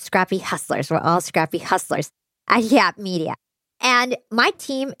cute name, Scrappy Hustlers. We're all Scrappy Hustlers at Yap Media. And my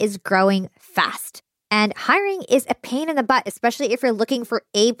team is growing fast. And hiring is a pain in the butt, especially if you're looking for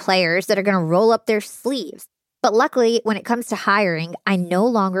A players that are going to roll up their sleeves. But luckily, when it comes to hiring, I no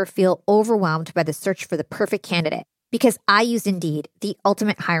longer feel overwhelmed by the search for the perfect candidate because I use Indeed, the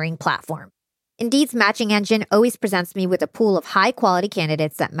ultimate hiring platform. Indeed's matching engine always presents me with a pool of high-quality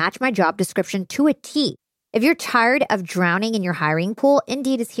candidates that match my job description to a T. If you're tired of drowning in your hiring pool,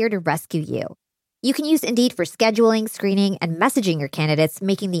 Indeed is here to rescue you. You can use Indeed for scheduling, screening, and messaging your candidates,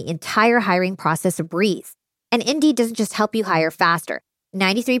 making the entire hiring process a breeze. And Indeed doesn't just help you hire faster.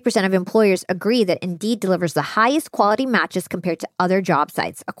 93% of employers agree that Indeed delivers the highest quality matches compared to other job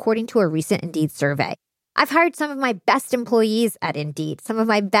sites, according to a recent Indeed survey. I've hired some of my best employees at Indeed, some of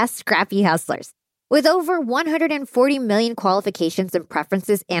my best scrappy hustlers. With over 140 million qualifications and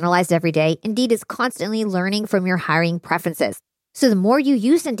preferences analyzed every day, Indeed is constantly learning from your hiring preferences. So the more you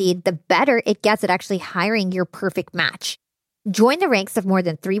use Indeed, the better it gets at actually hiring your perfect match. Join the ranks of more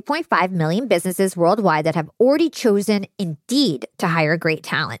than 3.5 million businesses worldwide that have already chosen Indeed to hire great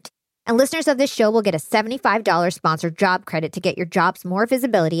talent. And listeners of this show will get a $75 sponsored job credit to get your jobs more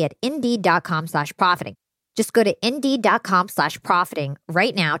visibility at Indeed.com/profiting. Just go to Indeed.com/profiting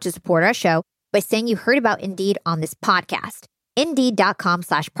right now to support our show by saying you heard about Indeed on this podcast.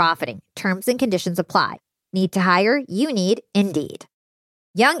 Indeed.com/profiting. Terms and conditions apply. Need to hire? You need Indeed.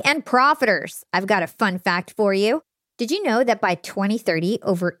 Young and profiters, I've got a fun fact for you. Did you know that by 2030,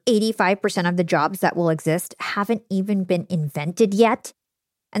 over 85% of the jobs that will exist haven't even been invented yet?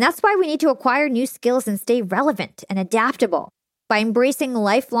 And that's why we need to acquire new skills and stay relevant and adaptable. By embracing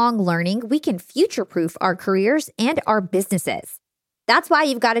lifelong learning, we can future-proof our careers and our businesses. That's why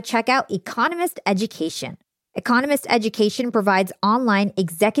you've got to check out Economist Education. Economist Education provides online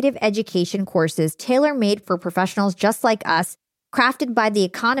executive education courses tailor-made for professionals just like us, crafted by The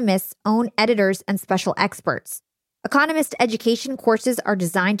Economist's own editors and special experts. Economist Education courses are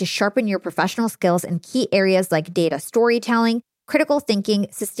designed to sharpen your professional skills in key areas like data storytelling, critical thinking,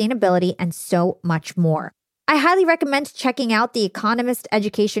 sustainability, and so much more. I highly recommend checking out the Economist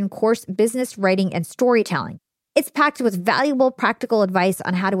Education course, Business Writing and Storytelling. It's packed with valuable practical advice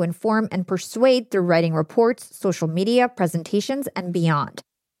on how to inform and persuade through writing reports, social media, presentations, and beyond.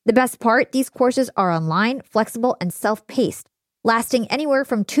 The best part, these courses are online, flexible, and self-paced, lasting anywhere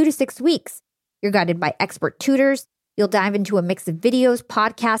from 2 to 6 weeks. You're guided by expert tutors. You'll dive into a mix of videos,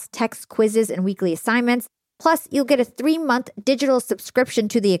 podcasts, texts, quizzes, and weekly assignments. Plus, you'll get a 3-month digital subscription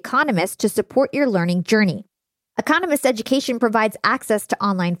to The Economist to support your learning journey. Economist Education provides access to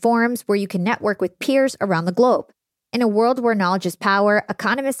online forums where you can network with peers around the globe. In a world where knowledge is power,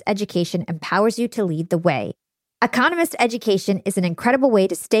 Economist Education empowers you to lead the way. Economist Education is an incredible way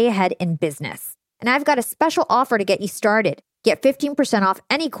to stay ahead in business. And I've got a special offer to get you started. Get 15% off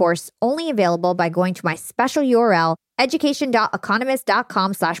any course, only available by going to my special URL,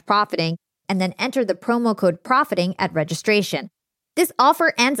 education.economist.com/profiting, and then enter the promo code profiting at registration. This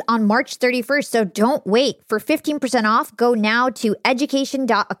offer ends on March 31st, so don't wait. For 15% off, go now to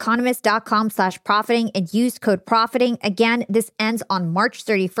education.economist.com/profiting and use code profiting. Again, this ends on March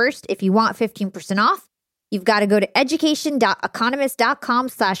 31st. If you want 15% off, you've got to go to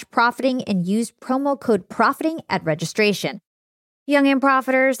education.economist.com/profiting and use promo code profiting at registration. Young and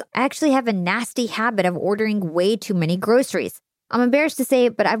profiters, I actually have a nasty habit of ordering way too many groceries. I'm embarrassed to say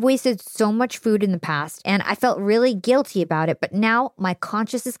it, but I've wasted so much food in the past, and I felt really guilty about it, but now my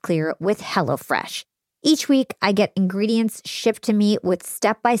conscience is clear with HelloFresh. Each week, I get ingredients shipped to me with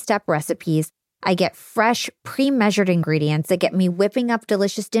step-by-step recipes. I get fresh, pre-measured ingredients that get me whipping up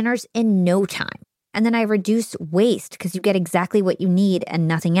delicious dinners in no time. And then I reduce waste because you get exactly what you need and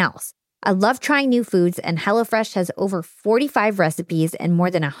nothing else. I love trying new foods, and HelloFresh has over 45 recipes and more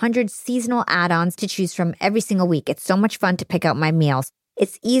than 100 seasonal add-ons to choose from every single week. It's so much fun to pick out my meals.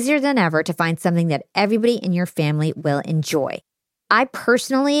 It's easier than ever to find something that everybody in your family will enjoy. I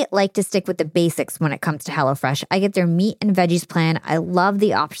personally like to stick with the basics when it comes to HelloFresh. I get their meat and veggies plan. I love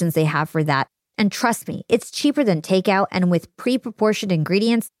the options they have for that. And trust me, it's cheaper than takeout, and with pre-proportioned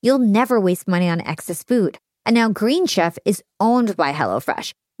ingredients, you'll never waste money on excess food. And now Green Chef is owned by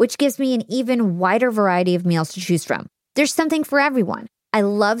HelloFresh, which gives me an even wider variety of meals to choose from. There's something for everyone. I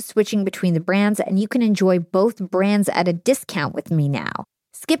love switching between the brands, and you can enjoy both brands at a discount with me now.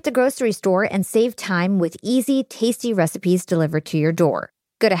 Skip the grocery store and save time with easy, tasty recipes delivered to your door.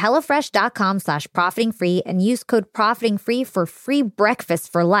 Go to HelloFresh.com/profitingfree and use code profitingfree for free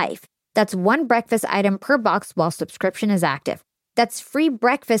breakfast for life. That's one breakfast item per box while subscription is active. That's free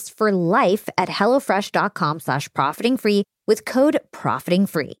breakfast for life at HelloFresh.com/profitingfree with code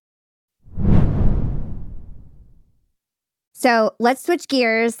profitingfree. So let's switch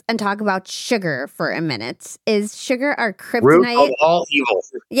gears and talk about sugar for a minute. Is sugar our kryptonite? Root of all evil.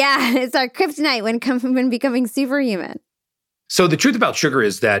 Yeah, it's our kryptonite when becoming superhuman. So the truth about sugar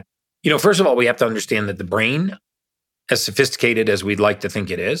is that, first of all, we have to understand that the brain, as sophisticated as we'd like to think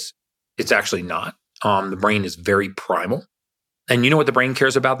it is, it's actually not. The brain is very primal. And you know what the brain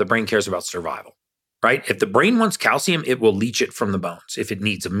cares about? The brain cares about survival, right? If the brain wants calcium, it will leach it from the bones. If it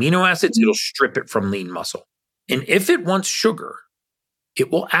needs amino acids, it'll strip it from lean muscle. And if it wants sugar,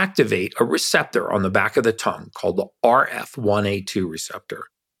 it will activate a receptor on the back of the tongue called the RF1A2 receptor.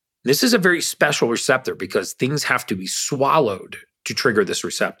 This is a very special receptor because things have to be swallowed to trigger this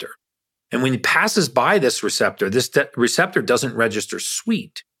receptor. And when it passes by this receptor receptor doesn't register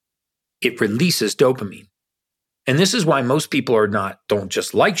sweet. It releases dopamine. And this is why most people don't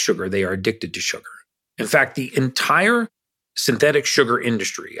just like sugar, they are addicted to sugar. In fact, the entire synthetic sugar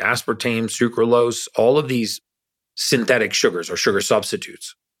industry, aspartame, sucralose, all of these synthetic sugars or sugar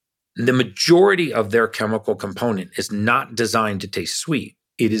substitutes, the majority of their chemical component is not designed to taste sweet.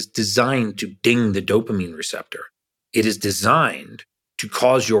 It is designed to ding the dopamine receptor. It is designed to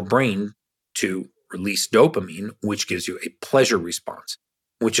cause your brain to release dopamine, which gives you a pleasure response,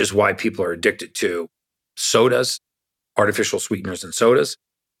 which is why people are addicted to sodas, artificial sweeteners in sodas,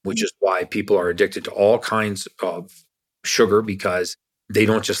 which is why people are addicted to all kinds of sugar, because they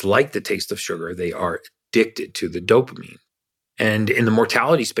don't just like the taste of sugar, they are addicted to the dopamine. And in the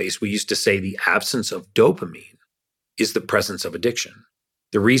mortality space, we used to say the absence of dopamine is the presence of addiction.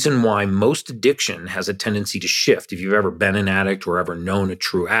 The reason why most addiction has a tendency to shift, if you've ever been an addict or ever known a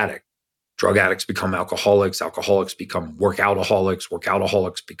true addict, drug addicts become alcoholics, alcoholics become workoutaholics,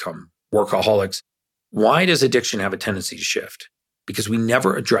 workoutaholics become workaholics. Why does addiction have a tendency to shift? Because we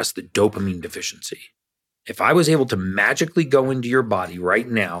never address the dopamine deficiency. If I was able to magically go into your body right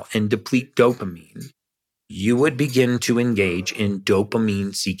now and deplete dopamine, you would begin to engage in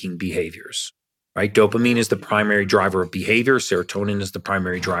dopamine-seeking behaviors, right? Dopamine is the primary driver of behavior. Serotonin is the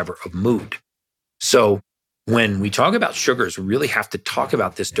primary driver of mood. So when we talk about sugars, we really have to talk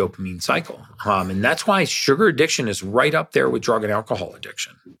about this dopamine cycle. And that's why sugar addiction is right up there with drug and alcohol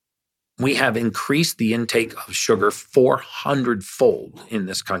addiction. We have increased the intake of sugar 400-fold in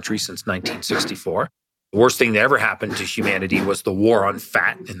this country since 1964. The worst thing that ever happened to humanity was the war on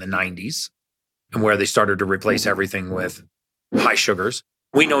fat in the 90s, and where they started to replace everything with high sugars.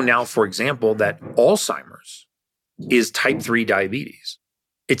 We know now, for example, that Alzheimer's is type 3 diabetes.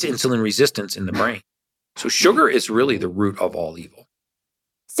 It's insulin resistance in the brain. So sugar is really the root of all evil.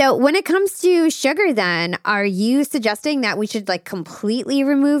 So when it comes to sugar, then, are you suggesting that we should completely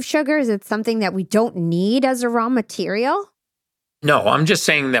remove sugar? Is it something that we don't need as a raw material? No, I'm just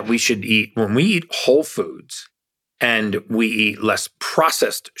saying that we should eat, when we eat whole foods and we eat less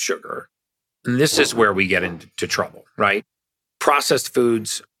processed sugar, and this is where we get into trouble, right? Processed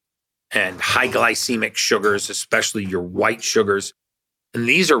foods and high glycemic sugars, especially your white sugars, and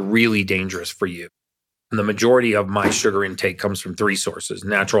these are really dangerous for you. the majority of my sugar intake comes from three sources: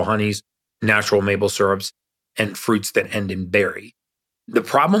 natural honeys, natural maple syrups, and fruits that end in berry. The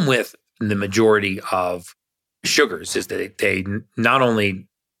problem with the majority of sugars is that they not only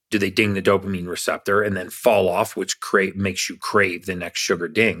do they ding the dopamine receptor and then fall off, which makes you crave the next sugar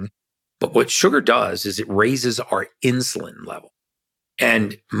ding, but what sugar does is it raises our insulin level.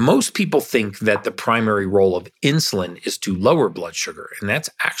 And most people think that the primary role of insulin is to lower blood sugar, and that's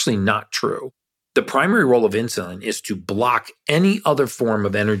actually not true. The primary role of insulin is to block any other form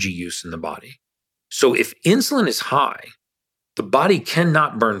of energy use in the body. So if insulin is high, the body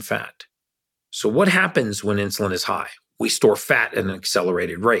cannot burn fat. So what happens when insulin is high? We store fat at an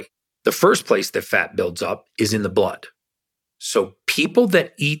accelerated rate. The first place that fat builds up is in the blood. So people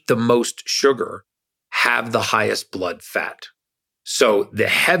that eat the most sugar have the highest blood fat. So the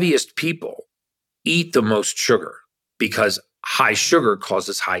heaviest people eat the most sugar because high sugar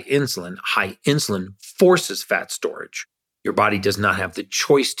causes high insulin. High insulin forces fat storage. Your body does not have the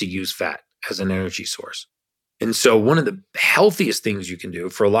choice to use fat as an energy source. And so one of the healthiest things you can do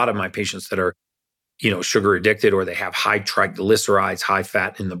for a lot of my patients that are, sugar addicted, or they have high triglycerides, high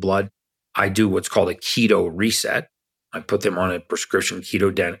fat in the blood, I do what's called a keto reset. I put them on a prescription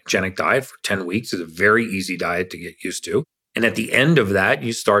ketogenic diet for 10 weeks. It's a very easy diet to get used to. And at the end of that,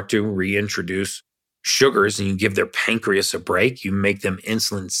 you start to reintroduce sugars and you give their pancreas a break. You make them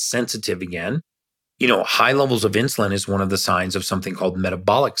insulin sensitive again. High levels of insulin is one of the signs of something called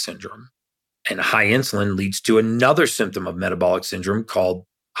metabolic syndrome. And high insulin leads to another symptom of metabolic syndrome called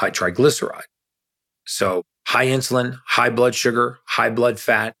high triglyceride. So high insulin, high blood sugar, high blood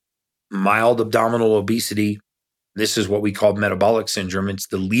fat, mild abdominal obesity. This is what we call metabolic syndrome. It's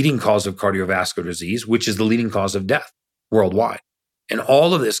the leading cause of cardiovascular disease, which is the leading cause of death worldwide. And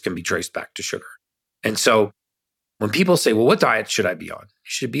all of this can be traced back to sugar. And so when people say, well, what diet should I be on? You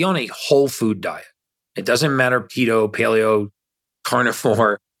should be on a whole food diet. It doesn't matter keto, paleo,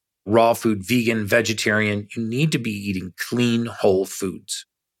 carnivore, raw food, vegan, vegetarian. You need to be eating clean, whole foods.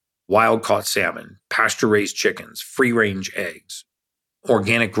 Wild caught salmon, pasture raised chickens, free range eggs,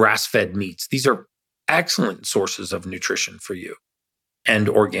 organic grass fed meats. These are excellent sources of nutrition for you, and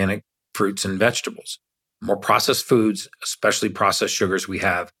organic fruits and vegetables. More processed foods, especially processed sugars we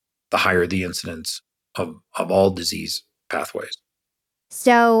have, the higher the incidence of all disease pathways.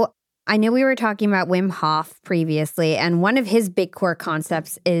 So I know we were talking about Wim Hof previously, and one of his big core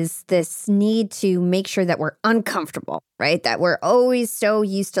concepts is this need to make sure that we're uncomfortable, right? That we're always so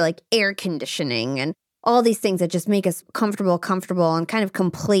used to like air conditioning and all these things that just make us comfortable and kind of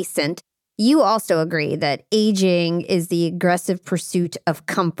complacent. You also agree that aging is the aggressive pursuit of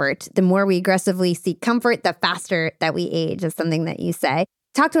comfort. The more we aggressively seek comfort, the faster that we age, is something that you say.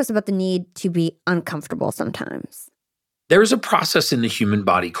 Talk to us about the need to be uncomfortable sometimes. There is a process in the human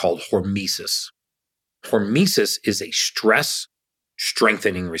body called hormesis. Hormesis is a stress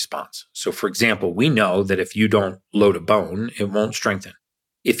strengthening response. So for example, we know that if you don't load a bone, it won't strengthen.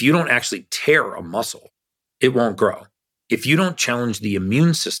 If you don't actually tear a muscle, it won't grow. If you don't challenge the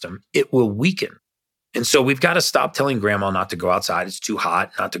immune system, it will weaken. And so we've got to stop telling grandma not to go outside. It's too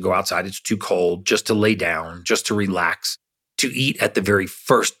hot, not to go outside. It's too cold, just to lay down, just to relax, to eat at the very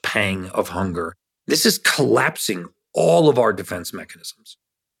first pang of hunger. This is collapsing all of our defense mechanisms.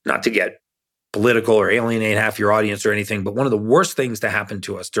 Not to get political or alienate half your audience or anything, but one of the worst things that happened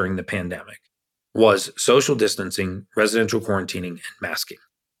to us during the pandemic was social distancing, residential quarantining, and masking.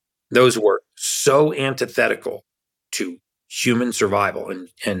 Those were so antithetical to human survival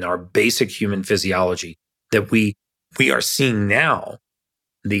and our basic human physiology that we are seeing now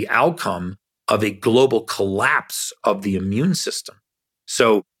the outcome of a global collapse of the immune system.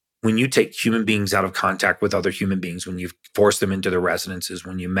 So when you take human beings out of contact with other human beings, when you force them into their residences,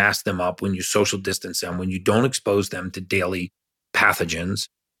 when you mask them up, when you social distance them, when you don't expose them to daily pathogens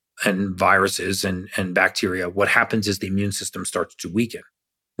and viruses and bacteria, what happens is the immune system starts to weaken.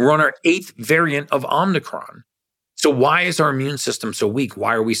 We're on our 8th variant of Omicron. So why is our immune system so weak?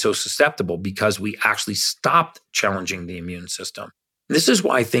 Why are we so susceptible? Because we actually stopped challenging the immune system. This is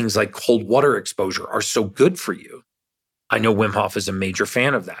why things like cold water exposure are so good for you. I know Wim Hof is a major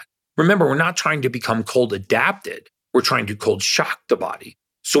fan of that. Remember, we're not trying to become cold adapted. We're trying to cold shock the body.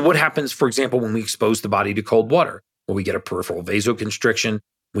 So what happens, for example, when we expose the body to cold water? Well, we get a peripheral vasoconstriction.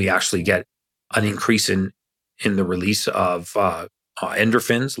 We actually get an increase in the release of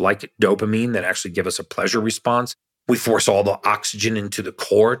endorphins like dopamine that actually give us a pleasure response. We force all the oxygen into the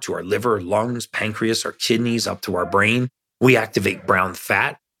core, to our liver, lungs, pancreas, our kidneys, up to our brain. We activate brown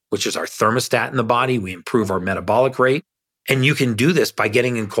fat, which is our thermostat in the body. We improve our metabolic rate. And you can do this by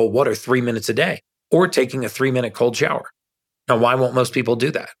getting in cold water 3 minutes a day or taking a 3-minute cold shower. Now, why won't most people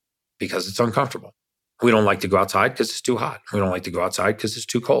do that? Because it's uncomfortable. We don't like to go outside because it's too hot. We don't like to go outside because it's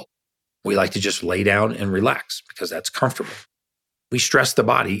too cold. We like to just lay down and relax because that's comfortable. We stress the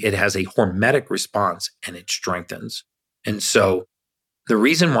body, it has a hormetic response and it strengthens. And so the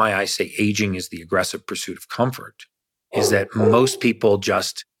reason why I say aging is the aggressive pursuit of comfort is that most people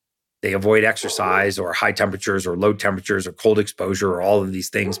they avoid exercise or high temperatures or low temperatures or cold exposure or all of these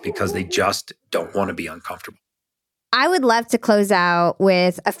things because they just don't want to be uncomfortable. I would love to close out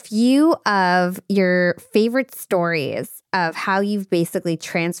with a few of your favorite stories of how you've basically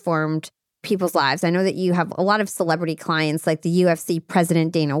transformed people's lives. I know that you have a lot of celebrity clients like the UFC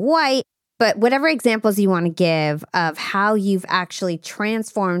president Dana White, but whatever examples you want to give of how you've actually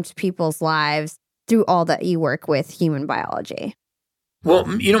transformed people's lives through all that you work with human biology. Well,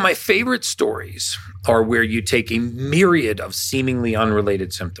 my favorite stories are where you take a myriad of seemingly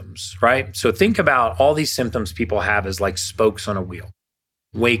unrelated symptoms, right? So think about all these symptoms people have as like spokes on a wheel.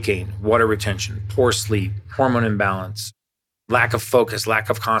 Weight gain, water retention, poor sleep, hormone imbalance, lack of focus, lack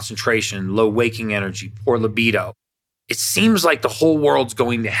of concentration, low waking energy, poor libido. It seems like the whole world's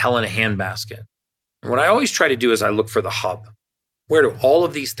going to hell in a handbasket. And what I always try to do is I look for the hub. Where do all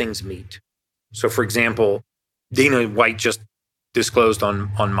of these things meet? So for example, Dana White just disclosed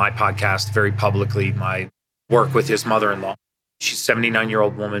on my podcast very publicly my work with his mother-in-law. She's a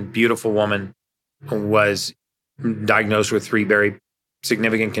 79-year-old woman, beautiful woman, who was diagnosed with 3 very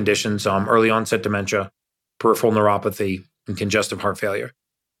significant conditions, early onset dementia, peripheral neuropathy, and congestive heart failure.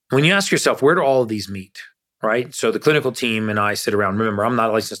 When you ask yourself, where do all of these meet, right? So the clinical team and I sit around. Remember, I'm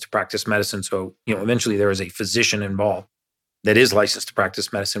not licensed to practice medicine. So, eventually there is a physician involved that is licensed to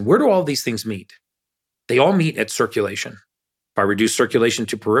practice medicine. Where do all these things meet? They all meet at circulation. If I reduce circulation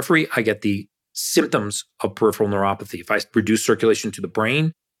to periphery, I get the symptoms of peripheral neuropathy. If I reduce circulation to the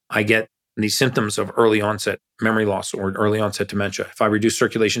brain, I get the symptoms of early onset memory loss or early onset dementia. If I reduce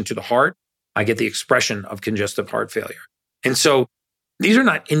circulation to the heart, I get the expression of congestive heart failure. And so these are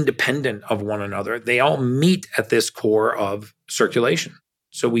not independent of one another. They all meet at this core of circulation.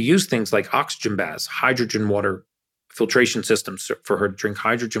 So we use things like oxygen baths, hydrogen water filtration systems for her to drink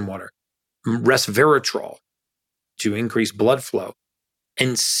hydrogen water, resveratrol to increase blood flow,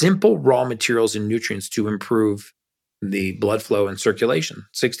 and simple raw materials and nutrients to improve the blood flow and circulation.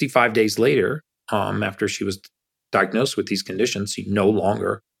 65 days later, after she was diagnosed with these conditions, she no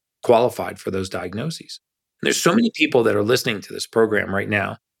longer qualified for those diagnoses. And there's so many people that are listening to this program right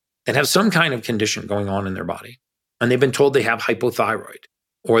now that have some kind of condition going on in their body. And they've been told they have hypothyroid,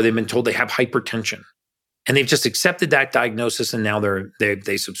 or they've been told they have hypertension. And they've just accepted that diagnosis, and now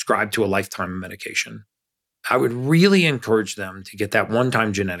they subscribe to a lifetime of medication. I would really encourage them to get that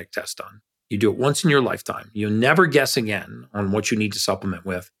one-time genetic test done. You do it once in your lifetime. You'll never guess again on what you need to supplement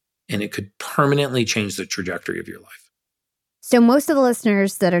with, and it could permanently change the trajectory of your life. So most of the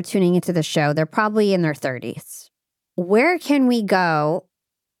listeners that are tuning into the show, they're probably in their 30s. Where can we go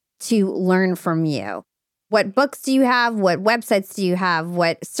to learn from you? What books do you have? What websites do you have?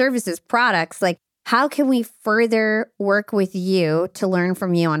 What services, products? Like, how can we further work with you to learn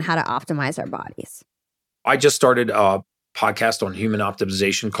from you on how to optimize our bodies? I just started a podcast on human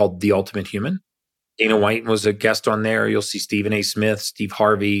optimization called The Ultimate Human. Dana White was a guest on there. You'll see Stephen A. Smith, Steve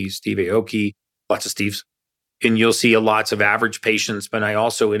Harvey, Steve Aoki, lots of Steves. And you'll see lots of average patients, but I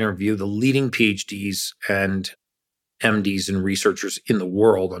also interview the leading PhDs and MDs and researchers in the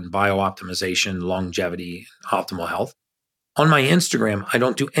world on biooptimization, longevity, optimal health. On my Instagram, I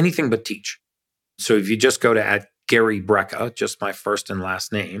don't do anything but teach. So if you just go to @GaryBrecka, just my first and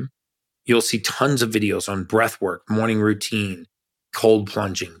last name, you'll see tons of videos on breath work, morning routine, cold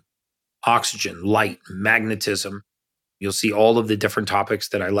plunging, oxygen, light, magnetism. You'll see all of the different topics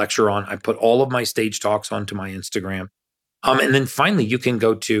that I lecture on. I put all of my stage talks onto my Instagram. And then finally, you can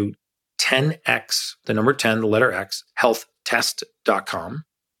go to 10x, the number 10, the letter X, healthtest.com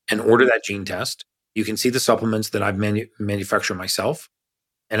and order that gene test. You can see the supplements that I've manufactured myself.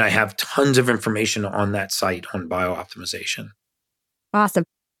 And I have tons of information on that site on biooptimization. Awesome.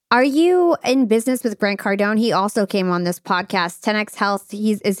 Are you in business with Grant Cardone? He also came on this podcast, 10X Health.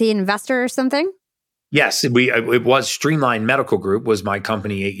 Is he an investor or something? Yes, it was Streamline Medical Group was my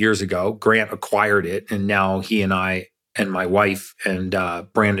company 8 years ago. Grant acquired it, and now he and I and my wife and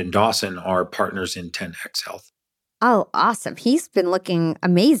Brandon Dawson are partners in 10X Health. Oh, awesome. He's been looking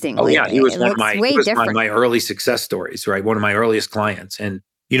amazing lately. Yeah, he was one of my early success stories, right? One of my earliest clients. And,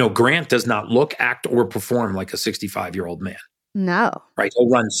 Grant does not look, act, or perform like a 65-year-old man. No. Right? He'll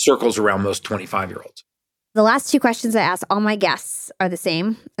run circles around most 25-year-olds. The last 2 questions I ask all my guests are the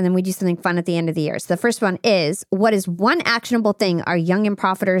same, and then we do something fun at the end of the year. So the first one is, what is one actionable thing our young and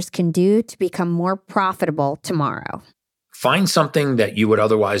profiters can do to become more profitable tomorrow? Find something that you would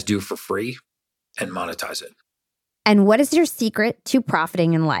otherwise do for free and monetize it. And what is your secret to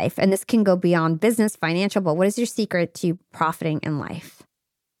profiting in life? And this can go beyond business, financial, but what is your secret to profiting in life?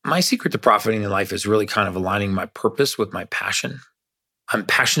 My secret to profiting in life is really kind of aligning my purpose with my passion. I'm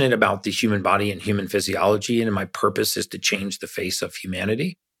passionate about the human body and human physiology, and my purpose is to change the face of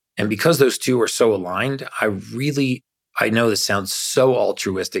humanity. And because those two are so aligned, I know this sounds so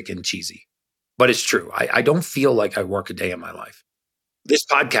altruistic and cheesy, but it's true. I don't feel like I work a day in my life. This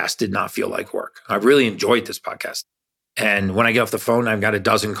podcast did not feel like work. I really enjoyed this podcast. And when I get off the phone, I've got a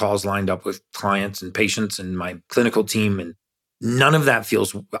dozen calls lined up with clients and patients and my clinical team. And none of that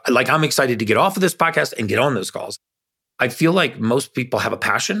feels like I'm excited to get off of this podcast and get on those calls. I feel like most people have a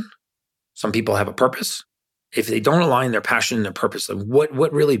passion. Some people have a purpose. If they don't align their passion and their purpose, then what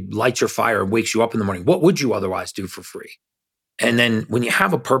really lights your fire and wakes you up in the morning? What would you otherwise do for free? And then when you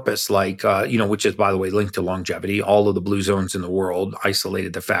have a purpose like, which is, by the way, linked to longevity, all of the blue zones in the world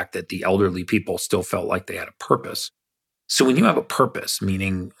isolated the fact that the elderly people still felt like they had a purpose. So when you have a purpose,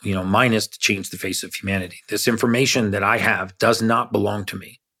 meaning, mine is to change the face of humanity, this information that I have does not belong to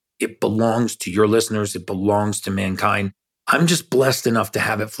me. It belongs to your listeners. It belongs to mankind. I'm just blessed enough to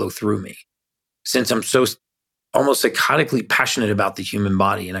have it flow through me. Since I'm so almost psychotically passionate about the human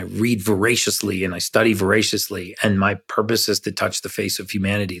body, and I read voraciously and I study voraciously, and my purpose is to touch the face of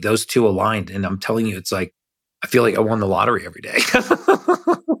humanity. Those two aligned. And I'm telling you, it's like, I feel like I won the lottery every day.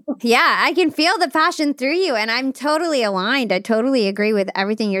 Yeah, I can feel the passion through you, and I'm totally aligned. I totally agree with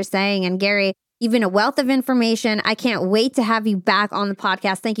everything you're saying. And Gary, you've been a wealth of information. I can't wait to have you back on the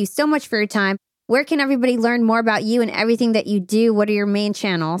podcast. Thank you so much for your time. Where can everybody learn more about you and everything that you do? What are your main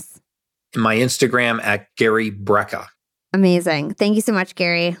channels? My Instagram at Gary Brecka. Amazing. Thank you so much,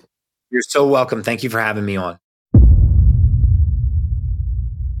 Gary. You're so welcome. Thank you for having me on.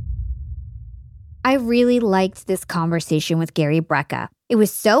 I really liked this conversation with Gary Brecka. It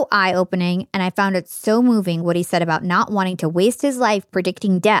was so eye-opening, and I found it so moving what he said about not wanting to waste his life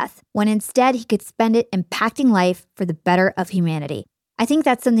predicting death when instead he could spend it impacting life for the better of humanity. I think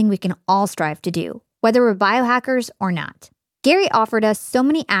that's something we can all strive to do, whether we're biohackers or not. Gary offered us so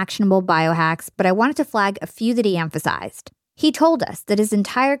many actionable biohacks, but I wanted to flag a few that he emphasized. He told us that his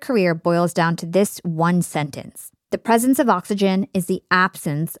entire career boils down to this one sentence: the presence of oxygen is the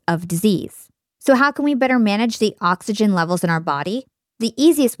absence of disease. So how can we better manage the oxygen levels in our body? The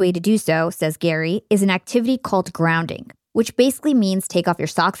easiest way to do so, says Gary, is an activity called grounding, which basically means take off your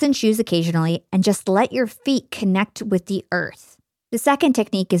socks and shoes occasionally and just let your feet connect with the earth. The second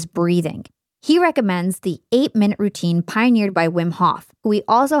technique is breathing. He recommends the 8-minute routine pioneered by Wim Hof, who we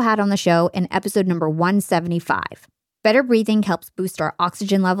also had on the show in episode number 175. Better breathing helps boost our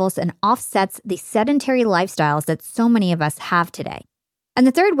oxygen levels and offsets the sedentary lifestyles that so many of us have today. And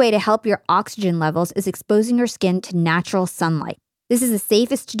the third way to help your oxygen levels is exposing your skin to natural sunlight. This is the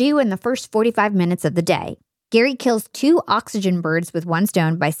safest to do in the first 45 minutes of the day. Gary kills 2 oxygen birds with one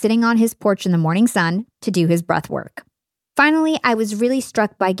stone by sitting on his porch in the morning sun to do his breath work. Finally, I was really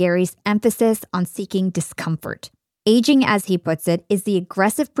struck by Gary's emphasis on seeking discomfort. Aging, as he puts it, is the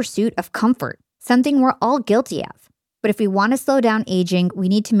aggressive pursuit of comfort, something we're all guilty of. But if we want to slow down aging, we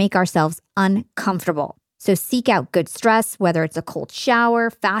need to make ourselves uncomfortable. So seek out good stress, whether it's a cold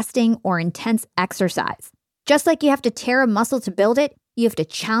shower, fasting, or intense exercise. Just like you have to tear a muscle to build it, you have to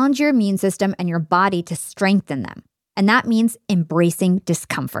challenge your immune system and your body to strengthen them. And that means embracing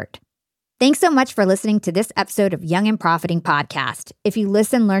discomfort. Thanks so much for listening to this episode of Young and Profiting Podcast. If you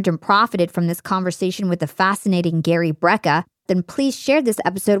listened, learned, and profited from this conversation with the fascinating Gary Brecka, then please share this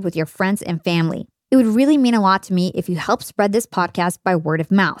episode with your friends and family. It would really mean a lot to me if you help spread this podcast by word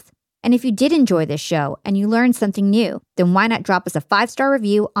of mouth. And if you did enjoy this show and you learned something new, then why not drop us a 5-star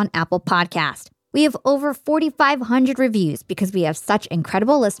review on Apple Podcast? We have over 4,500 reviews because we have such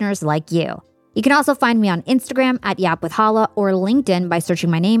incredible listeners like you. You can also find me on Instagram at Yap with Hala or LinkedIn by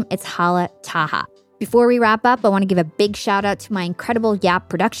searching my name. It's Hala Taha. Before we wrap up, I want to give a big shout out to my incredible Yap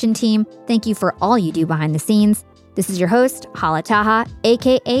production team. Thank you for all you do behind the scenes. This is your host, Hala Taha,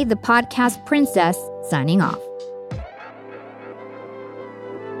 aka the Podcast Princess, signing off.